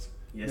co-host,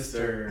 yes, Mr.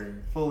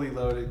 Sir. Fully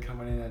Loaded,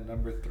 coming in at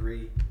number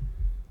 3.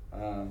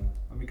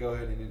 Let me go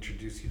ahead and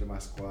introduce you to my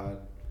squad.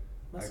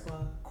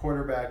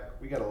 Quarterback,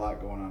 we got a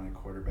lot going on in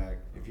quarterback.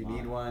 If you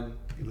need one,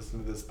 you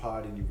listen to this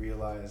pod and you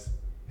realize,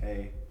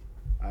 hey,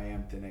 I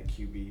am thin at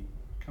QB,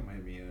 come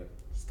hit me up.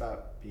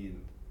 Stop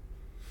being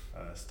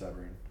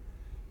stubborn.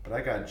 But I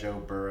got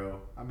Joe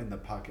Burrow. I'm in the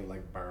pocket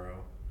like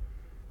Burrow.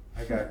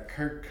 I got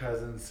Kirk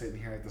Cousins sitting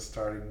here at the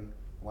starting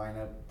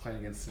lineup playing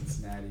against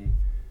Cincinnati.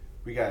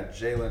 We got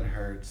Jalen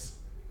Hurts,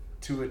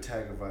 Tua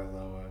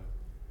Tagovailoa.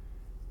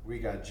 We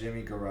got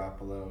Jimmy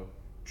Garoppolo,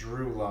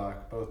 Drew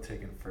Lock, both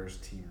taking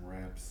first-team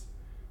reps.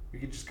 We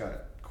just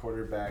got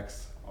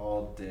quarterbacks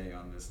all day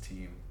on this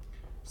team.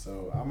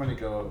 So I'm going to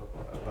go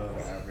above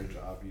average,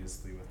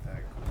 obviously, with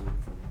that group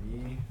for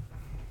me.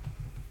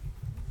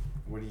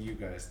 What do you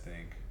guys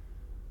think?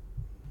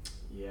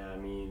 Yeah, I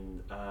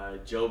mean,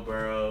 Joe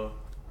Burrow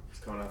is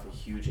coming off a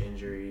huge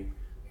injury.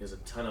 He has a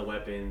ton of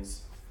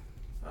weapons.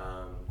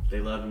 They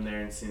love him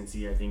there in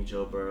Cincy. I think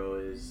Joe Burrow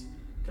is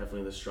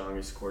definitely the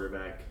strongest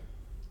quarterback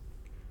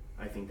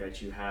I think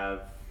that you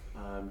have.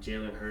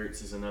 Jalen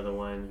Hurts is another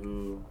one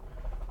who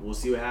we'll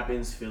see what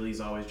happens.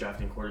 Philly's always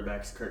drafting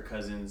quarterbacks. Kirk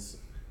Cousins,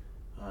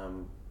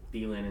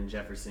 Thielen, and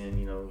Jefferson.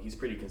 You know, he's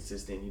pretty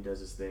consistent. He does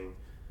his thing.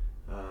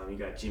 You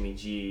got Jimmy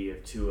G, you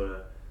have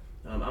Tua.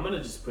 I'm going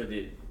to just put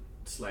it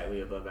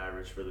slightly above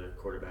average for the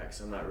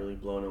quarterbacks. I'm not really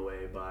blown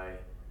away by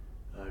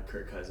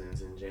Kirk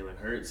Cousins and Jalen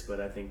Hurts,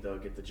 but I think they'll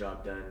get the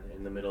job done,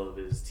 and the middle of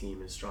his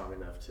team is strong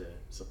enough to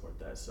support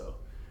that. So,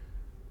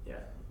 yeah,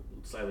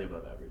 slightly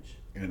above average.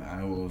 And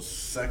I will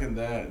second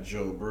that.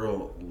 Joe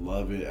Burrow,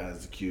 love it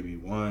as the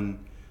QB1.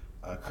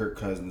 Kirk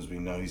Cousins, we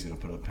know he's going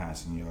to put up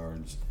passing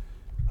yards.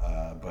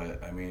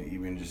 But, I mean,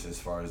 even just as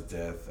far as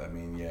depth, I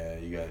mean, yeah,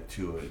 you got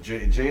Tua.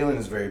 Jalen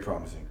is very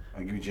promising.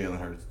 I'll give you Jalen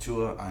Hurts.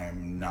 Tua, I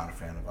am not a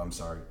fan of. I'm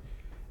sorry.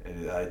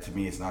 To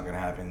me, it's not going to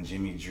happen.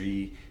 Jimmy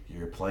G,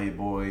 you're a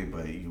playboy,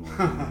 but you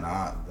are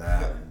not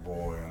that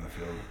boy on the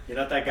field. You're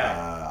not that guy.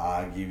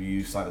 I give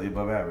you slightly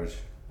above average.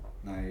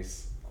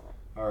 Nice.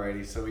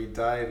 Alrighty, so we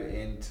dive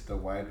into the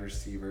wide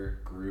receiver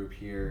group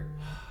here.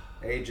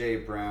 A.J.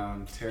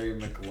 Brown, Terry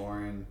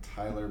McLaurin,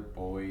 Tyler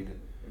Boyd.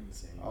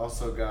 Insane.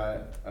 Also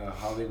got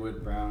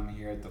Hollywood Brown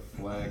here at the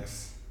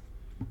flex.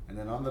 And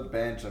then on the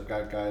bench, I've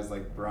got guys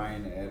like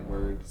Brian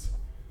Edwards.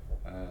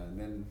 And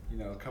then, you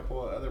know, a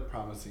couple of other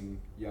promising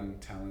young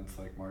talents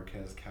like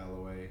Marquez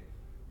Callaway,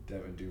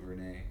 Devin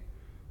Duvernay.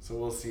 So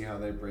we'll see how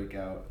they break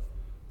out.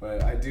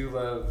 But I do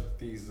love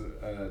these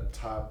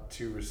top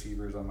two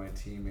receivers on my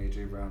team,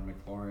 A.J. Brown,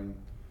 McLaurin.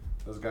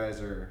 Those guys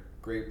are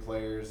great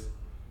players.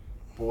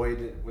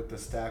 Boyd with the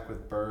stack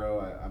with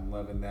Burrow, I'm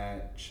loving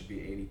that. Should be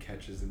 80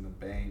 catches in the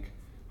bank.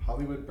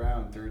 Hollywood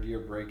Brown, third-year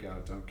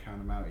breakout. Don't count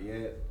him out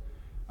yet.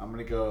 I'm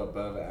going to go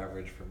above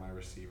average for my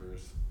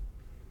receivers.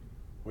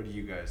 What do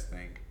you guys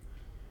think?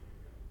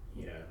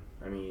 Yeah,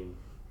 I mean,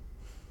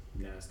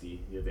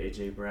 nasty. You have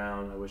A.J.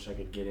 Brown. I wish I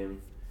could get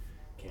him.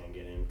 Can't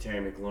get him.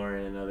 Terry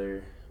McLaurin,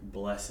 another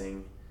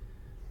blessing.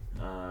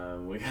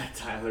 We got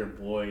Tyler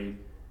Boyd,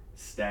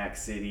 Stack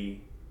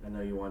City. I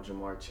know you want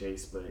Jamar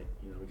Chase, but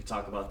you know we could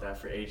talk about that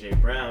for A.J.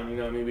 Brown. You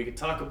know what I mean? We could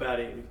talk about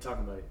it.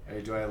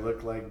 Hey, do I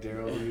look like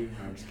Daryl Lee?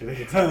 No, I'm just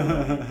kidding.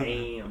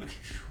 Damn.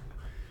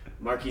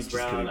 Marquise Just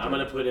Brown. kidding, I'm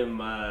gonna put him.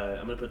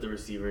 I'm gonna put the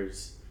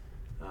receivers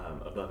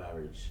above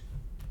average.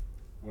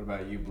 What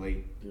about you,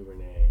 Blake?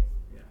 Duvernay.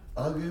 Yeah.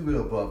 I'll give it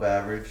above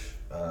average.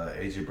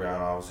 A.J.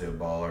 Brown, obviously a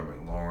baller.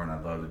 McLaurin, I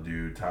love the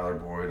dude. Tyler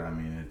Boyd, I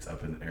mean, it's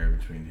up in the air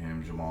between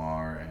him,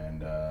 Jamar,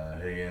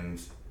 and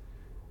Higgins.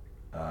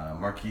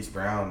 Marquise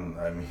Brown,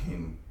 I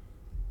mean,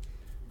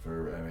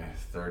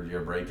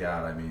 third-year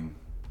breakout, I mean,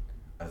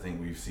 I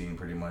think we've seen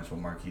pretty much what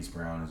Marquise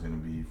Brown is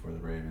going to be for the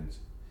Ravens.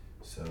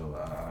 So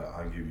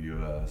I'll give you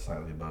a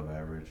slightly above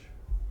average.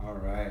 All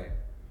right.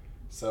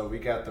 So we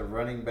got the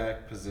running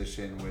back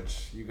position,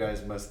 which you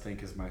guys must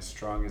think is my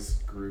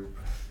strongest group.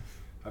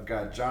 I've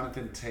got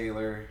Jonathan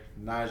Taylor,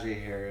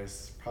 Najee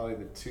Harris, probably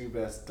the two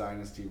best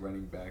dynasty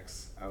running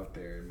backs out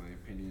there, in my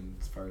opinion,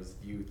 as far as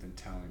youth and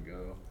talent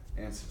go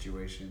and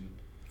situation.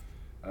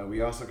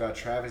 We also got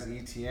Travis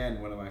Etienne,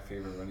 one of my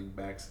favorite running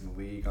backs in the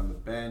league, on the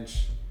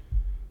bench.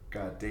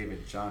 Got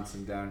David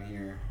Johnson down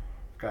here.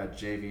 Got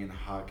Javian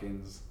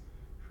Hawkins,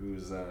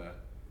 who's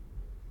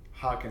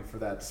hawking for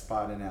that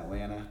spot in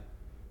Atlanta.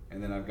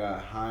 And then I've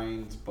got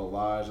Hines,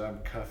 Ballage. I'm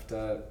cuffed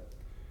up.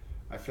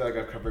 I feel like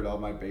I've covered all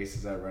my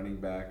bases at running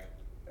back.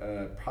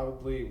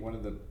 Probably one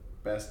of the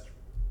best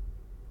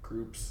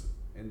groups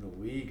in the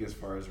league as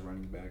far as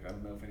running back. I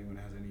don't know if anyone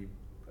has any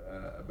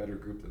a better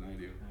group than I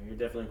do. You're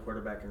definitely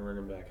quarterback and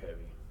running back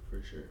heavy,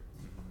 for sure.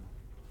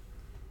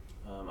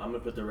 I'm going to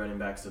put the running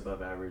backs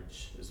above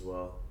average as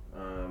well.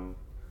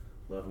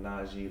 Love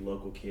Najee,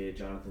 local kid,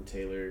 Jonathan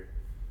Taylor.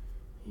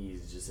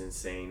 He's just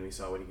insane. We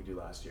saw what he could do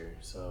last year.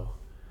 So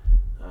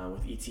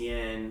with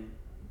Etienne,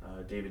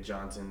 David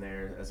Johnson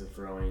there as a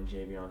throw-in,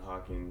 Javion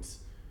Hawkins,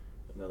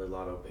 another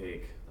lotto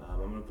pick. I'm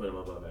going to put him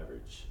above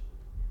average.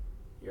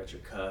 You got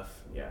your cuff,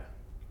 yeah.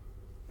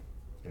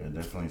 Yeah,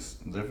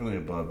 definitely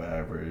above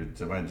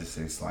average. I might just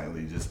say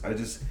slightly.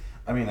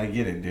 I mean, I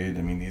get it, dude.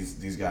 I mean,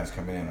 these guys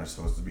coming in are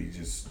supposed to be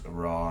just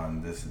raw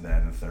and this and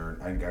that and the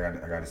third. I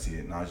got to see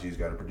it. Najee's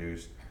got to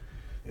produce.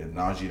 If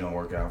Najee don't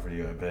work out for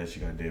you, I bet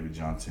you got David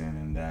Johnson,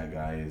 and that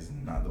guy is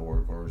not the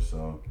workhorse.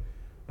 So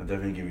I'll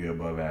definitely give you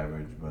above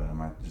average, but I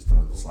might just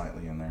throw it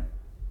slightly in there.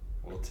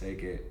 We'll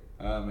take it.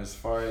 As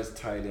far as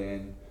tight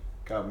end,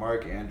 got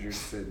Mark Andrews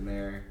sitting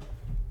there.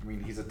 I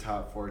mean, he's a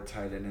top 4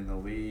 tight end in the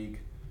league.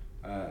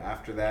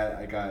 After that,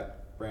 I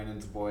got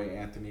Brandon's boy,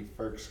 Anthony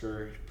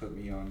Ferksker. Put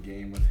me on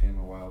game with him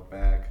a while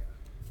back.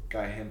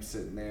 Got him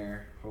sitting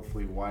there,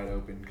 hopefully wide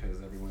open because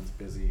everyone's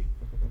busy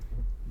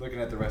looking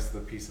at the rest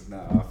of the pieces in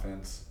that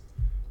offense.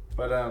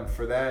 But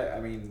for that,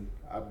 I mean,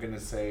 I'm gonna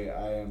say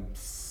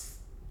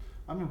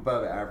I'm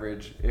above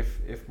average.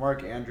 If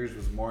Mark Andrews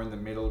was more in the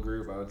middle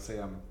group, I would say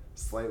I'm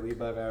slightly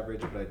above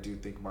average. But I do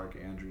think Mark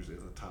Andrews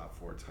is a top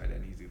 4 tight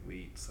end. He's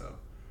elite, so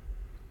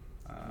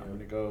I'm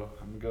gonna go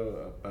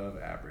above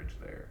average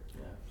there.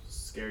 Yeah,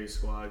 scary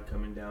squad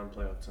coming down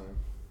playoff time.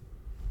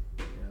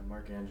 Yeah,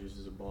 Mark Andrews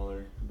is a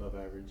baller, above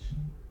average.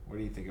 What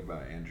do you think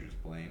about Andrews,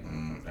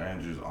 Blaine?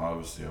 Andrews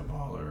obviously a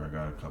baller. I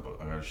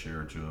got a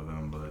share or two of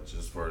them, but just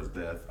as far as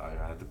depth, I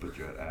have to put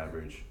you at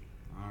average.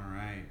 All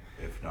right.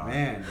 If not,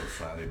 Man, go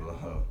slightly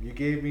below. You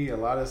gave me a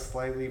lot of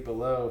slightly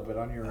below, but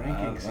on your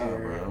rankings here,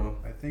 bro.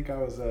 I think I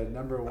was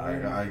number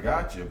 1. I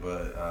got you,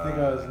 but I think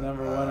I was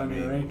number 1 on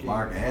your rankings.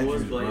 Mark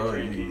Andrews, bro.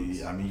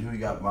 rankings? Who you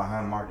got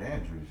behind Mark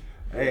Andrews?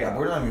 Hey,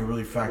 we're not even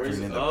really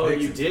factoring in the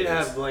picks. You did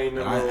have Blaine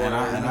number 1.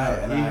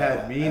 And he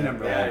had me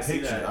number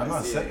 1. I'm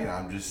not saying.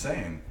 I'm just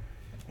saying.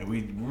 And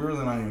we're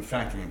really not even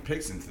factoring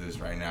picks into this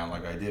right now,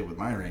 like I did with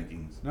my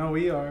rankings. No,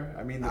 we are.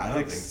 I mean, I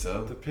don't think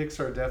so. The picks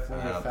are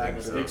definitely a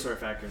factor. The picks are a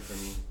factor for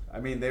me.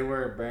 I mean,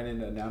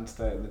 Brandon announced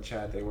that in the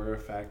chat. They were a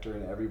factor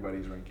in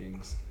everybody's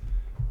rankings.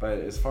 But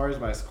as far as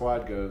my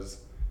squad goes,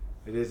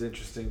 it is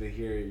interesting to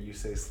hear you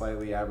say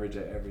slightly average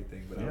at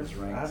everything. But I was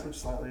ranked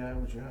slightly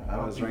average. Yeah,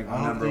 I was ranked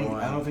number 1.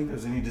 I don't think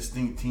there's any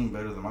distinct team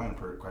better than mine,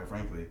 quite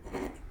frankly.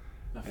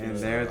 And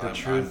they're the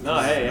truth.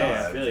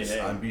 I feel you.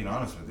 I'm being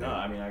honest with you. No,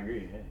 I mean I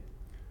agree. Hey.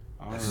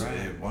 All right.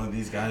 If one of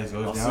these guys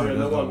goes down and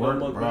doesn't work,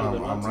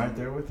 bro, I'm right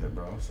there with it,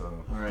 bro. So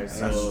all right, that's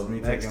just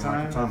me next taking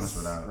time, Michael Thomas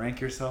without.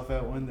 Rank yourself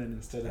at 1 then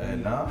instead of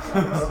me. No,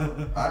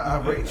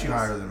 I ranked you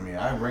higher than me.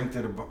 I ranked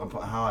it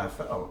how I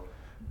felt.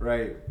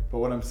 Right, but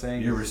what I'm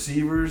saying Your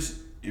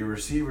receivers,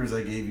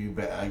 I gave you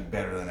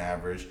better than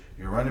average.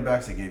 Your running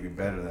backs, I gave you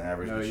better than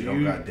average, but you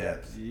don't got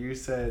depth. You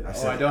said, I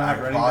said I don't have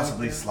running backs.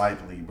 Possibly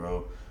slightly,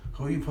 bro.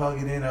 Who you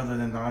plugging in other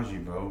than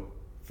Najee, bro?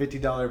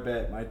 $50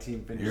 bet. My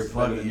team finishes. You're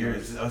plugging.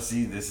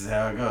 See, this is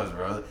how it goes,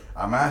 bro.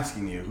 I'm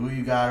asking you, who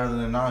you got other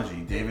than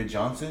Najee? David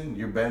Johnson?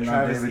 You're betting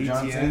on David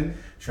Johnson?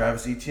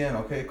 Travis Etienne.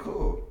 Okay,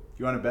 cool.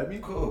 You want to bet me?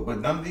 Cool,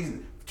 but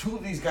two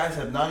of these guys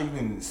have not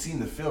even seen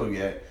the field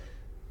yet.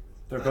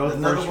 They're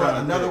both first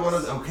round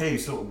picks. Okay,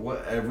 so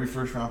what? Every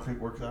first round pick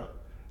works out.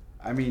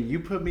 I mean, you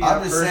put me.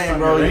 I'm just saying,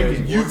 bro.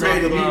 You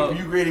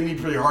graded me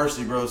pretty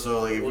harshly, bro.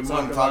 So like, if we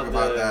want to talk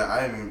about that,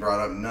 I haven't even brought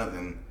up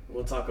nothing.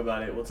 We'll talk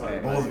about it. Both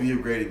of you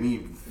graded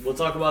me. We'll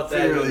talk about that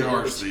fairly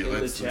harshly.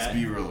 Let's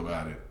be real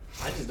about it.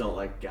 I just don't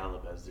like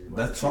Gallup as the.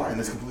 That's fine.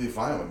 That's completely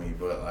fine with me.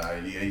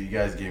 But you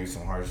guys gave me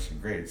some harsh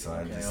grades, so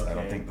I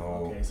don't think the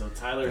whole so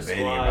Tyler's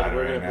debating squad, about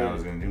it right now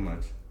is going to do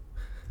much.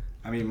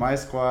 I mean, my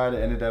squad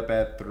ended up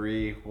at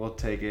 3. We'll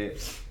take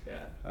it.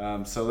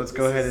 Yeah. So let's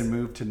go ahead and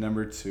move to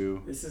number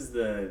 2. This is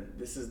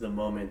the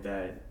moment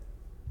that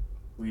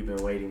we've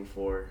been waiting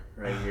for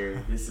right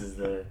here. This is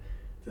the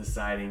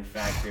deciding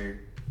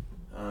factor.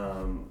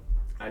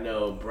 I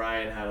know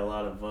Brian had a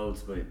lot of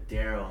votes, but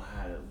Daryl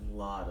had a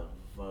lot of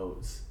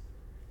votes.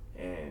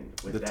 And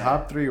with the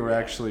top 3 were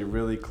actually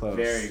really close.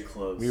 Very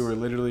close. We were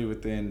literally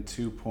within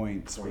 2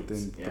 points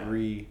within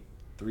three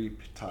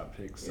top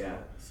picks. So. Yeah.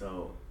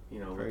 So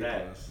very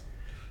close.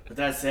 With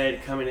that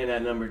said, coming in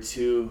at number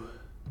 2,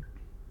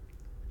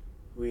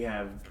 we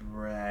have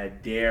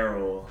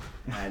Daryl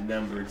at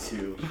number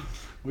 2.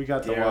 We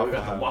got the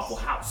Waffle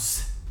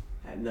House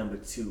at number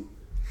 2,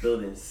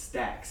 building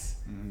stacks.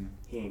 Mm-hmm.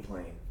 He ain't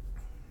playing.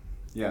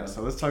 Yeah,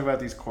 so let's talk about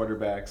these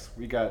quarterbacks.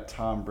 We got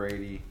Tom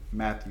Brady,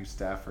 Matthew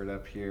Stafford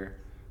up here.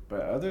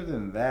 But other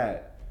than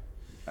that,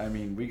 I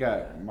mean, we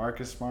got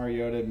Marcus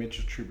Mariota,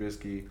 Mitchell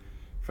Trubisky.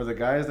 For the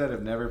guys that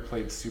have never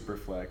played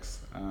Superflex,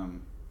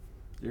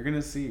 you're going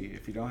to see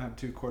if you don't have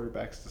 2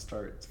 quarterbacks to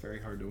start, it's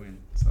very hard to win.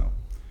 So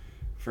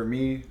for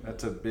me,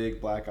 that's a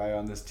big black eye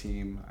on this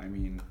team. I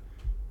mean,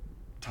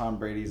 Tom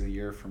Brady's a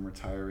year from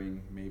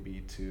retiring,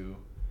 maybe 2.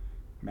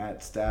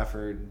 Matt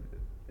Stafford,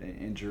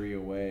 injury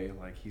away.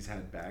 Like, he's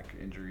had back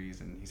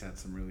injuries and he's had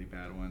some really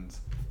bad ones.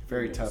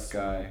 Very tough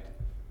guy.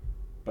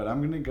 But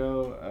I'm going to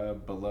go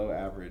below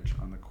average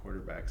on the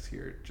quarterbacks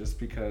here just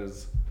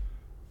because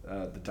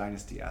the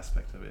dynasty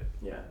aspect of it.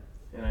 Yeah.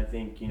 And I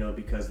think,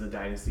 because the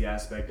dynasty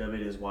aspect of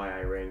it is why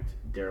I ranked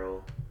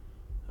Daryl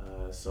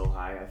so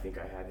high. I think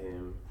I had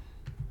him,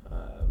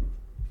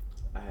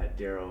 I had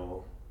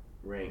Daryl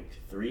ranked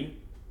 3.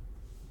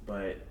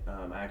 But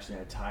I actually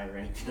had Ty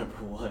ranked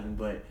number 1.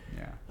 But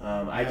yeah,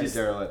 I had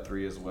Daryl at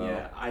 3 as well.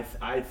 Yeah,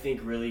 I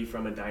think really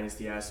from a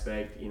dynasty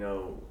aspect,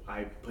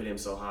 I put him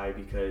so high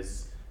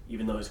because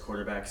even though his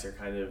quarterbacks are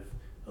kind of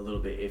a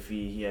little bit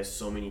iffy, he has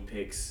so many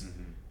picks,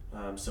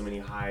 so many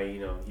high.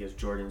 He has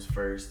Jordan's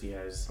first. He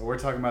has. We're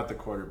talking about the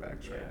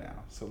quarterbacks right now,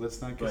 so let's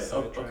not get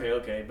sidetracked.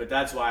 Okay. But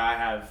that's why I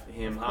have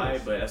him high.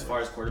 But as far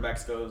as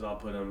quarterbacks goes, I'll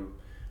put him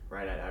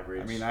right at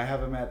average. I mean, I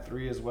have him at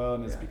 3 as well,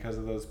 and it's because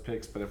of those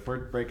picks. But if we're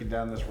breaking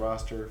down this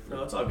roster,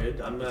 no, it's all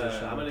good. I'm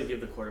gonna give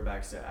the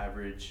quarterbacks to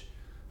average,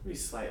 maybe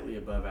slightly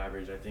above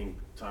average. I think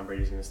Tom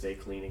Brady's gonna stay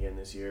clean again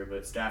this year,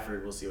 but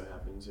Stafford, we'll see what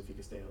happens if he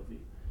can stay healthy.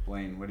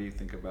 Blaine, what do you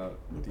think about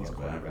these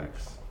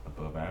quarterbacks?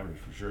 Above average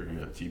for sure. You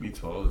got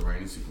TB12, the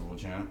reigning Super Bowl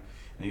champ,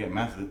 and you got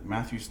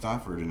Matthew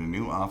Stafford in a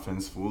new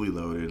offense, fully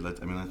loaded. Let's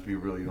be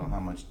real. You don't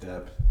have much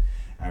depth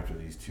after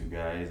these two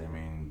guys. I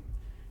mean,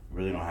 you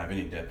really don't have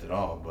any depth at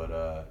all.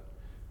 But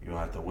you'll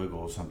have to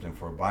wiggle something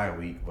for a bye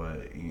week.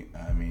 But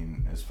I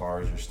mean, as far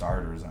as your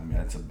starters, I mean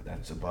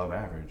that's above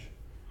average.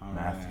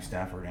 Matthew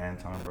Stafford and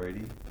Tom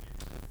Brady.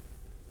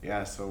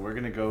 Yeah, so we're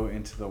going to go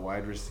into the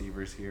wide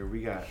receivers here.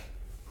 We got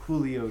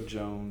Julio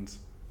Jones,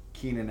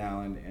 Keenan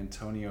Allen,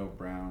 Antonio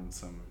Brown,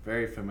 some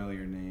very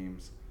familiar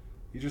names.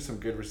 These are some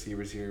good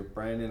receivers here.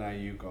 Brandon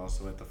Ayuk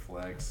also at the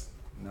flex.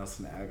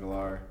 Nelson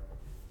Aguilar,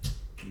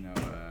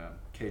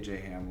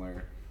 KJ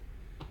Hamler.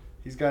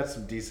 He's got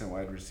some decent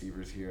wide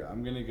receivers here.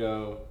 I'm going to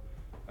go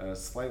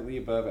slightly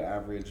above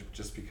average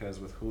just because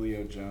with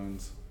Julio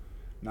Jones,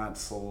 not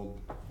sold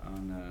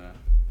on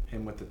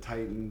him with the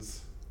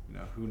Titans.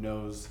 Who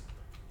knows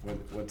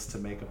what's to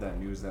make of that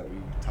news that we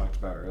talked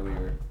about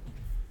earlier.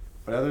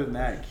 But other than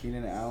that,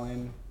 Keenan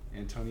Allen,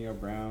 Antonio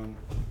Brown,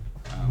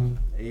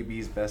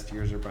 AB's best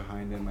years are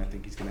behind him. I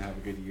think he's going to have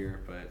a good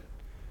year. But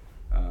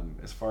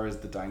as far as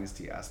the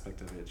dynasty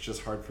aspect of it, it's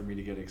just hard for me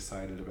to get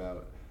excited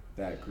about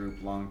that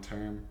group long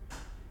term.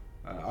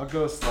 I'll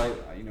go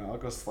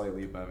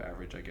slightly above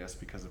average, I guess,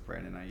 because of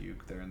Brandon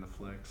Ayuk there in the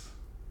flex.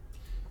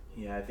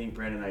 Yeah, I think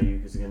Brandon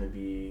Ayuk is going to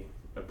be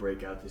a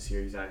breakout this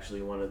year. He's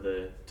actually one of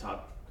the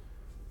top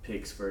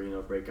picks for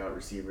breakout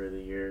receiver of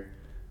the year.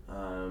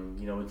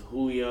 With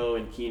Julio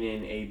and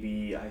Keenan,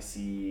 AB, I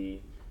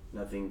see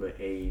nothing but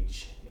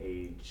age.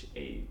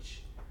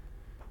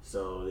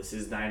 So this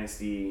is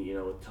dynasty,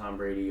 with Tom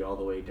Brady all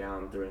the way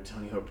down through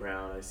Antonio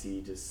Brown. I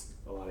see just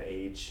a lot of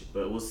age,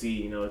 but we'll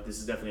see. This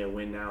is definitely a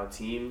win now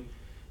team,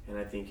 and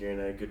I think you're in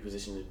a good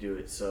position to do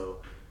it.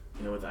 So,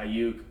 with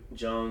Ayuk,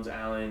 Jones,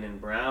 Allen,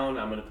 and Brown,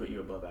 I'm going to put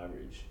you above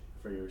average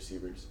for your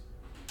receivers.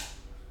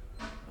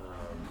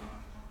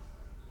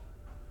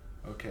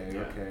 Okay.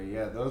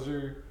 Yeah, those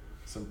are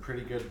some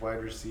pretty good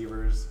wide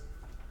receivers.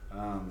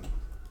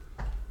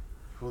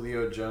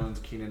 Julio Jones,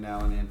 Keenan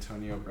Allen,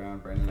 Antonio Brown,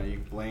 Brandon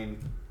Ayuk. Blaine,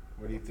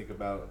 what do you think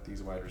about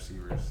these wide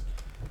receivers?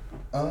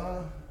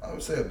 I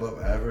would say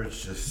above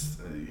average. Just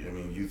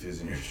youth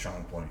isn't your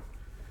strong point.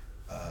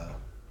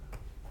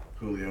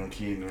 Julio and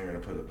Keenan are going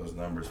to put up those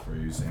numbers for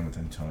you. Same with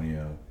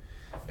Antonio.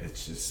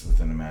 It's just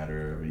within a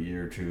matter of a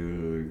year or two,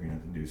 you're going to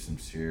have to do some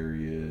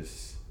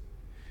serious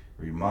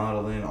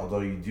remodeling.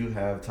 Although you do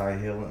have Ty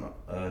Hilton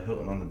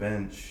on the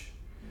bench.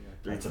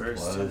 Yeah, that's a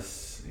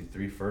plus.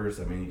 3 first.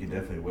 You can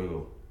definitely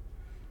wiggle.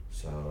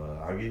 So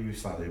I'll give you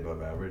slightly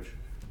above average.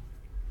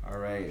 All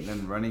right, and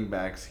then running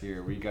backs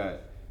here. We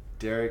got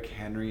Derrick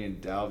Henry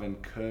and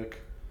Dalvin Cook,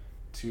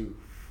 two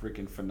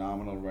freaking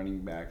phenomenal running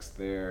backs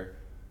there.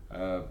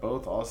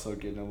 Both also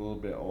getting a little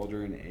bit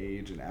older in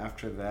age, and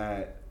after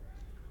that,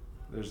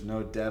 there's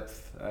no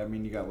depth.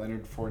 You got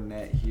Leonard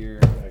Fournette here.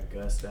 Got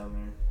Gus down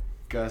there.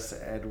 Gus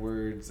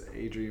Edwards,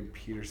 Adrian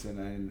Peterson,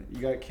 and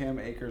you got Cam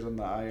Akers on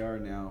the IR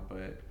now,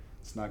 but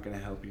it's not going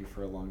to help you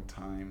for a long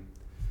time.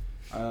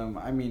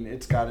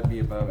 It's got to be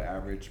above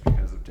average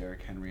because of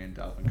Derrick Henry and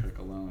Dalvin Cook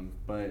alone,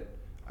 but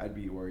I'd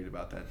be worried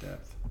about that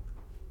depth.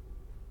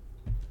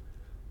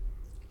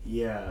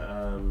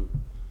 Yeah,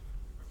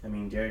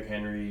 Derrick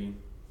Henry,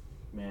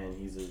 man,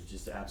 he's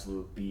just an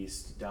absolute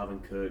beast.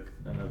 Dalvin Cook,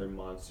 another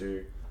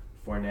monster.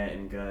 Fournette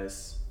and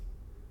Gus.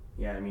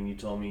 Yeah, you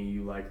told me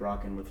you like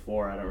rocking with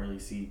 4. I don't really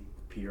see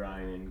P.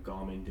 Ryan and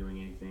Gallman doing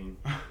anything.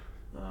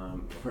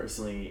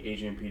 Personally,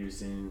 Adrian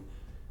Peterson,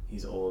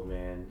 he's old,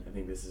 man. I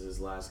think this is his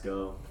last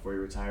go before he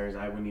retires.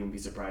 I wouldn't even be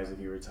surprised if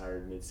he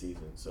retired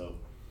mid-season. So,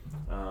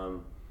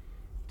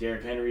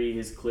 Derrick Henry,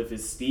 his cliff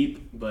is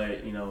steep, but,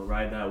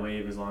 ride that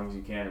wave as long as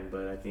you can.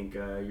 But I think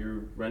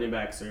your running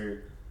backs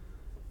are,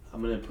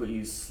 I'm going to put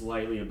you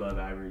slightly above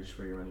average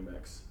for your running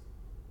backs.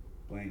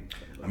 Blaine.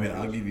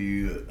 I'll give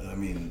you.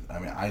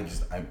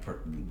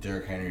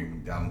 Derrick Henry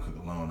and Dalvin Cook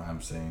alone,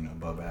 I'm saying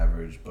above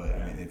average. But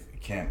if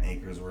Cam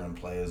Akers were in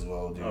play as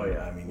well, dude. Oh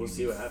yeah. We'll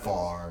see what happens.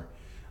 Far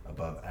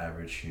above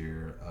average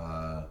here.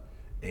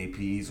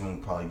 AP's going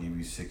to probably give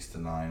you 6 to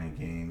 9 a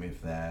game,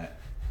 if that.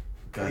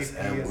 Gus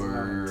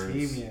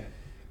Edwards.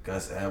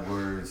 Gus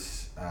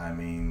Edwards. AP is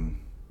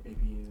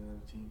another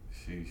team.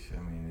 Sheesh.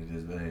 It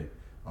is bad.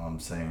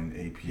 I'm saying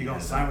AP you gonna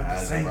sign with the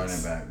as a Saints?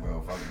 running back,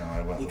 bro. Fuck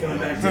no. You coming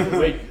back to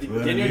wait?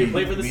 Didn't you already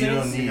play for the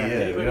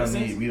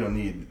Saints? We don't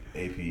need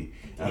AP.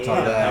 On top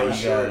of that,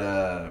 you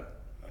got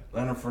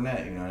Leonard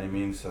Fournette. You know what I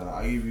mean? So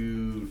I'll give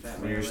you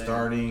for your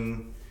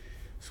starting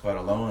squad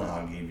alone.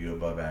 I'll give you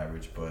above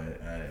average, but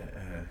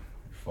you're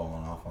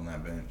falling off on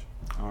that bench.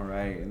 All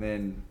right, and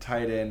then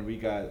tight end, we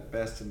got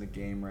best in the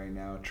game right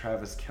now.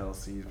 Travis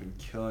Kelce has been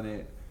killing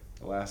it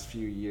the last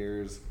few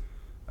years.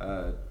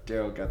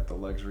 Daryl got the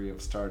luxury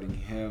of starting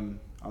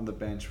him. On the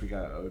bench, we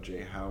got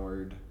O.J.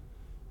 Howard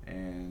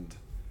and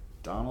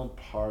Donald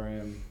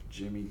Parham,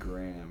 Jimmy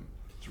Graham.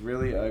 It's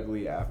really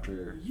ugly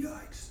after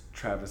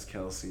Travis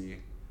Kelce,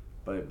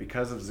 but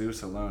because of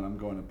Zeus alone, I'm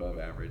going above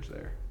average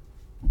there.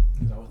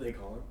 Is that what they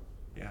call him?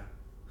 Yeah.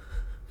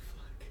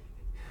 Fuck.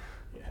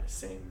 Yeah,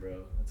 same,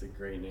 bro. That's a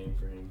great name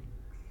for him.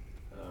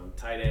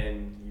 Tight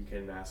end, you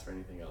couldn't ask for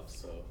anything else.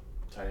 So,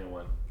 tight end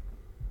 1.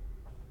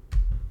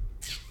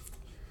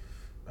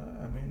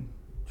 I mean,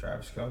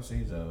 Travis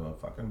Kelce's a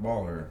fucking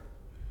baller.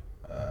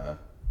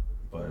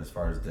 But as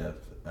far as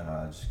depth,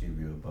 I'll just give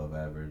you above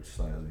average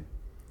slightly.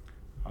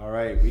 All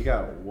right, we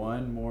got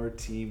one more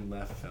team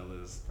left,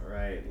 fellas. All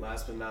right,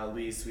 last but not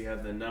least, we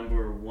have the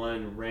number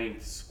 1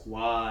 ranked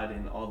squad,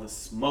 and all the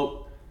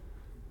smoke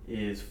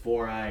is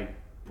Four-Eyed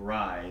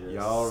Bride.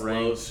 Y'all slow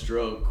ranked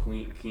stroke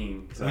Queen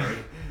King. Sorry.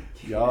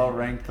 Y'all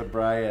ranked the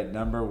Bry at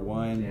number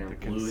 1. Damn, the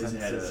blew his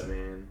head consensus up,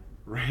 man.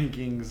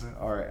 rankings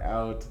are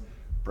out.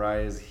 Bry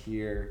is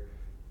here.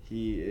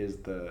 He is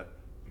the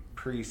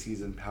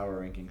preseason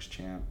power rankings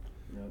champ.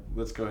 Yep.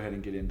 Let's go ahead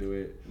and get into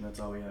it. And that's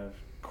all we have.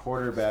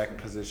 Quarterback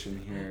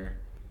position here.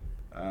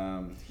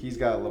 He's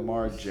got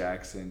Lamar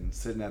Jackson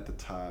sitting at the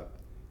top,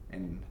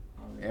 and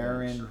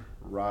Aaron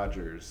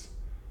Rodgers,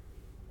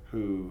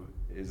 who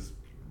is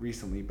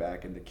recently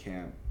back into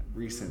camp,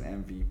 recent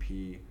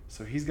MVP.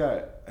 So he's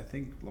got, I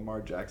think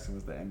Lamar Jackson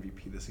was the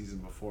MVP the season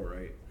before,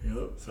 right?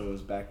 Yep. So it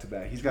was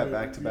back-to-back. He's got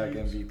back-to-back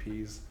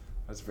MVPs.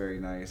 That's very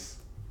nice.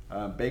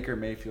 Baker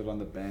Mayfield on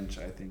the bench.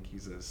 I think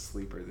he's a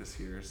sleeper this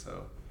year.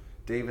 So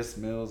Davis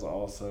Mills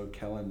also,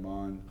 Kellen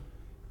Mond,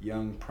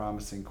 young,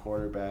 promising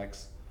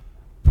quarterbacks.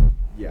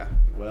 Yeah,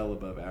 well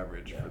above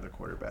average for the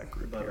quarterback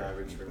group Above here.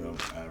 average for me.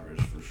 Above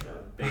average for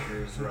sure.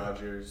 Bakers,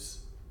 Rodgers.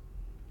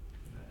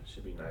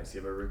 Should be nice.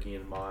 You have a rookie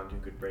in Mond who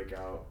could break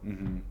out.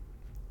 Mm-hmm.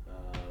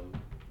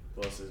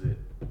 Who else is it?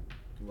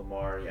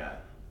 Lamar. Yeah.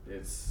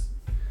 It's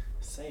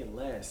say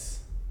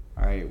less.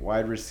 All right,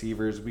 wide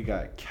receivers. We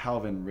got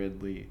Calvin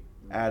Ridley,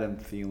 Adam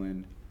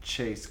Thielen,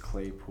 Chase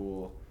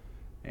Claypool.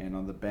 And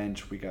on the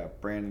bench, we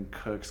got Brandon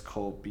Cooks,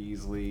 Cole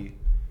Beasley,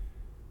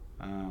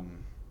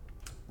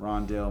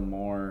 Rondale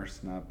Moore,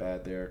 it's not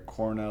bad there.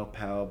 Cornell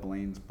Powell,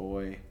 Blaine's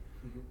boy.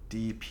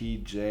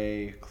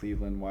 DPJ,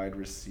 Cleveland wide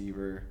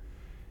receiver.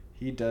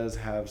 He does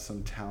have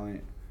some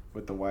talent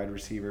with the wide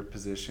receiver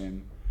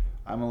position.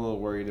 I'm a little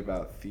worried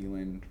about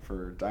Thielen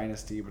for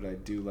Dynasty, but I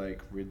do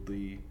like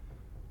Ridley.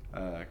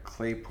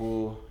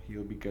 Claypool,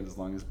 he'll be good as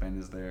long as Ben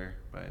is there,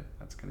 but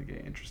that's going to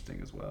get interesting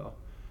as well.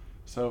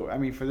 So, I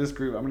mean, for this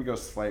group, I'm going to go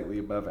slightly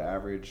above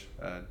average.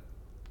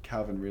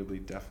 Calvin Ridley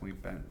definitely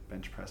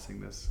bench pressing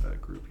this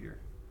group here.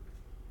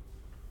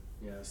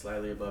 Yeah,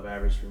 slightly above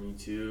average for me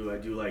too. I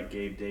do like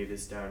Gabe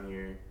Davis down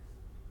here.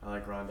 I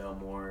like Rondale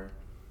Moore.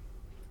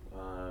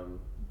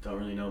 Don't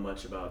really know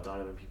much about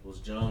Donovan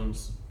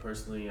Peoples-Jones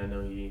personally. I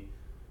know he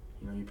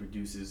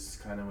produces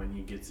kind of when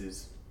he gets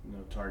his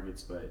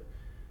targets, but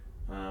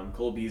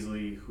Cole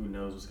Beasley, who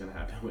knows what's gonna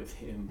happen with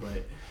him.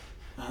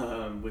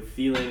 But with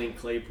Thielen and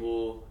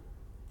Claypool,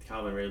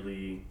 Calvin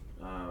Ridley,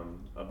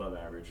 above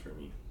average for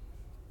me.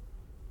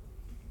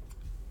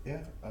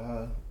 Yeah,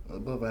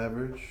 above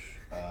average.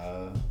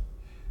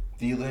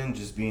 Thielen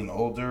just being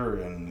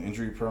older and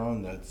injury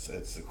prone, that's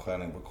a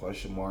kind of a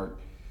question mark.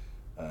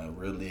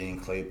 Ridley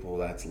and Claypool,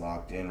 that's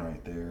locked in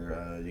right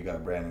there. You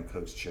got Brandon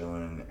Cooks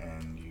chilling,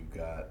 and you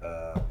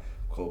got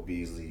Cole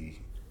Beasley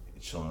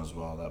chilling as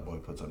well. That boy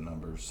puts up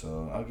numbers,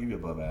 so I'll give you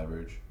above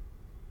average.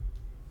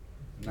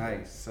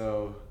 Nice.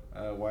 So,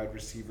 wide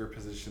receiver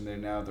position there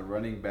now. The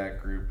running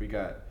back group, we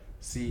got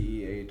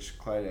CEH,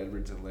 Clyde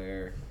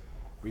Edwards-Helaire.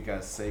 We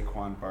got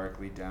Saquon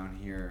Barkley down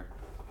here.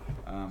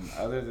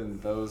 Other than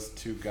those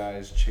two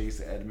guys, Chase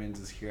Edmonds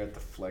is here at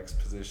the flex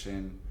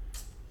position.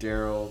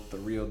 Darrell, the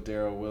real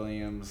Darrell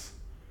Williams.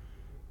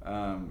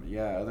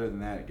 Other than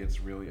that, it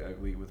gets really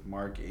ugly with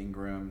Mark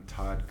Ingram,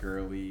 Todd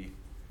Gurley,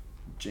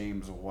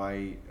 James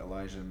White,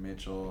 Elijah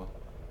Mitchell,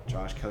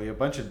 Josh Kelly. A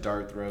bunch of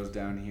dart throws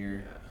down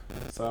here.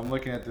 So I'm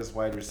looking at this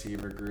wide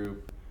receiver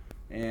group.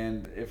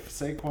 And if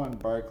Saquon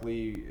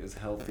Barkley is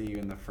healthy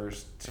in the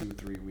first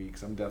 2-3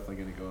 weeks, I'm definitely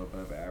going to go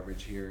above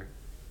average here.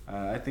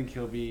 I think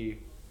he'll be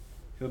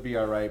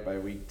all right by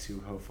week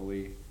 2,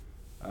 hopefully.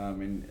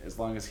 And as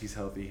long as he's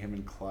healthy, him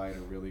and Clyde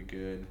are really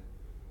good.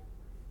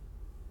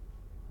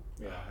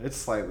 Yeah, It's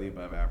slightly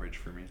above average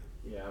for me.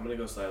 Yeah, I'm gonna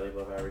go slightly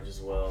above average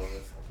as well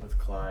with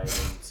Clyde and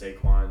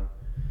Saquon.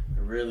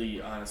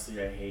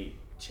 Honestly, I hate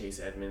Chase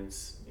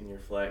Edmonds in your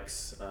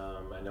flex.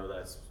 I know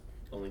that's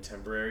only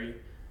temporary,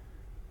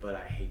 but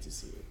I hate to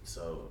see it.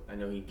 So I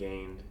know he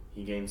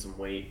gained some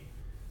weight,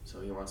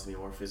 so he wants to be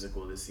more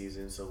physical this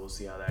season. So we'll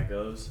see how that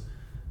goes.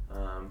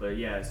 But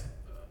yeah,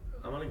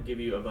 I'm gonna give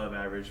you above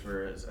average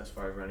for as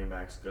far as running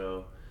backs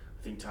go.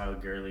 I think Tyler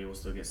Gurley will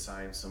still get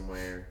signed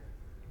somewhere.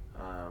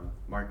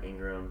 Mark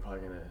Ingram probably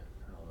gonna.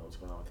 I don't know what's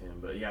going on with him,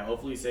 but yeah,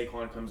 hopefully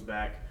Saquon comes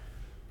back.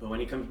 But when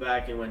he comes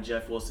back and when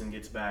Jeff Wilson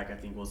gets back, I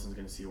think Wilson's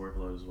gonna see a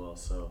workload as well.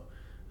 So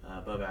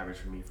above average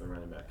for me for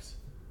running backs.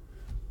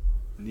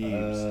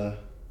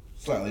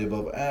 Slightly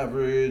above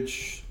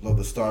average. Love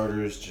the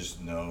starters,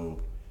 just no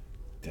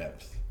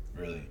depth,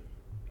 really.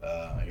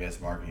 I guess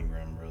Mark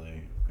Ingram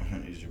really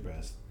is your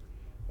best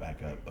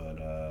backup,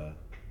 but as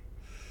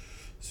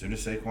soon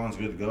as Saquon's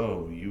good to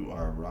go, you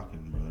are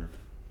rocking, brother.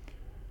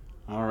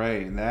 All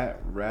right, and that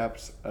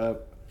wraps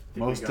up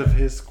most of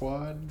his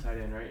squad. Tight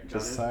end, right?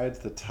 Besides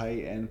the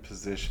tight end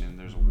position,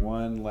 there's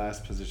one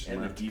last position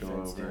and left the to go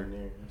defense over. down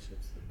there. That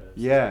shit's the best.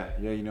 Yeah,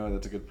 you know what?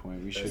 That's a good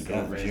point. We should go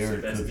over defense.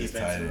 Jared Best Cook is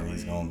defense tight in end. the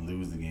He's league. gonna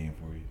lose the game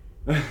for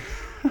you.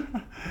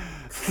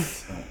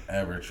 Don't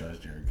ever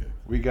trust Jared Cook.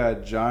 We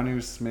got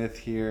Jonnu Smith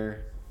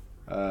here.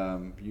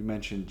 You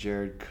mentioned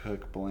Jared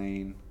Cook,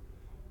 Blaine.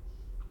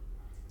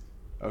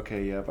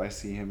 Okay, yep, I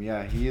see him.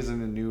 Yeah, he is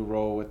in a new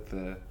role with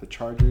the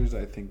Chargers.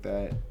 I think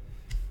that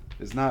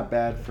is not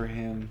bad for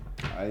him.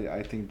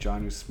 I think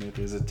Jonnu Smith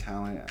is a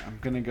talent. I'm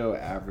going to go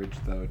average,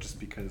 though, just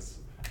because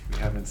we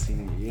haven't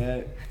seen it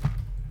yet.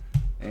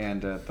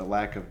 And the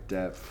lack of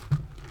depth.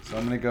 So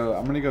I'm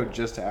gonna go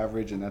just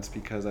average, and that's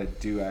because I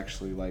do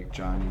actually like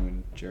Jonnu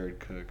and Jared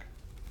Cook.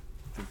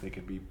 I think they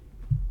could be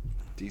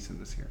decent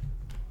this year.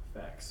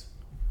 Facts.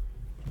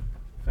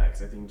 I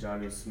think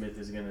Jonnu Smith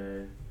is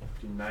gonna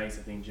do nice.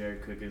 I think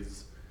Jared Cook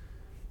is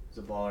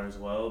a baller as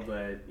well.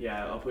 But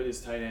yeah, I'll put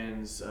his tight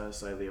ends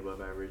slightly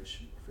above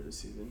average for the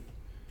season.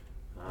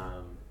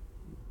 How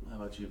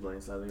about you,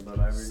 Blaine? Slightly above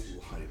average?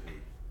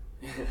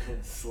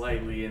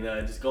 Slightly.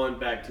 And just going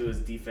back to his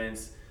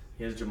defense,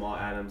 he has Jamal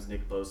Adams,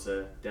 Nick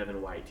Bosa,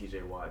 Devin White,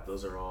 TJ Watt.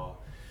 Those are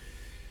all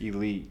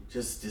Elite.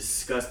 just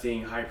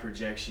disgusting high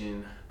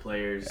projection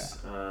players.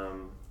 Yeah.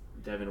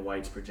 Devin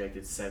White's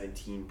projected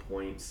 17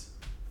 points.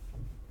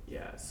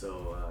 Yeah,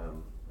 so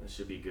that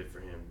should be good for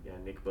him. Yeah,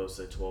 Nick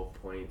Bosa 12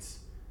 points.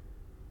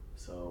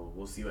 So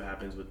we'll see what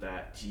happens with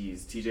that.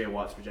 Jeez, TJ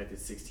Watt's projected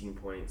 16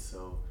 points.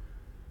 So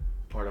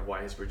part of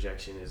why his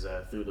projection is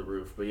through the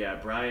roof. But yeah,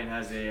 Brian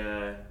has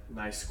a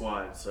nice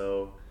squad.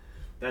 So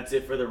that's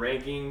it for the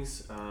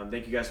rankings.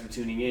 Thank you guys for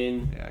tuning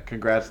in. Yeah,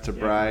 congrats to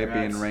Bri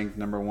being ranked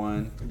number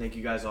 1. And thank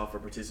you guys all for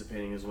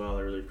participating as well.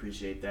 I really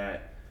appreciate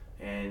that.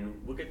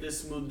 And we'll get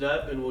this smoothed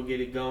up and we'll get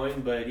it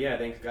going. But yeah,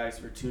 thanks guys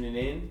for tuning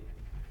in.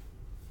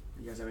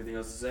 You guys have anything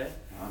else to say?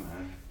 Oh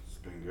man, it's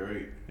been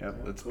great. Yep,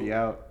 let's cool. be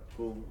out.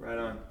 Cool, right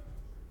on.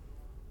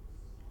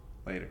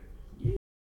 Later.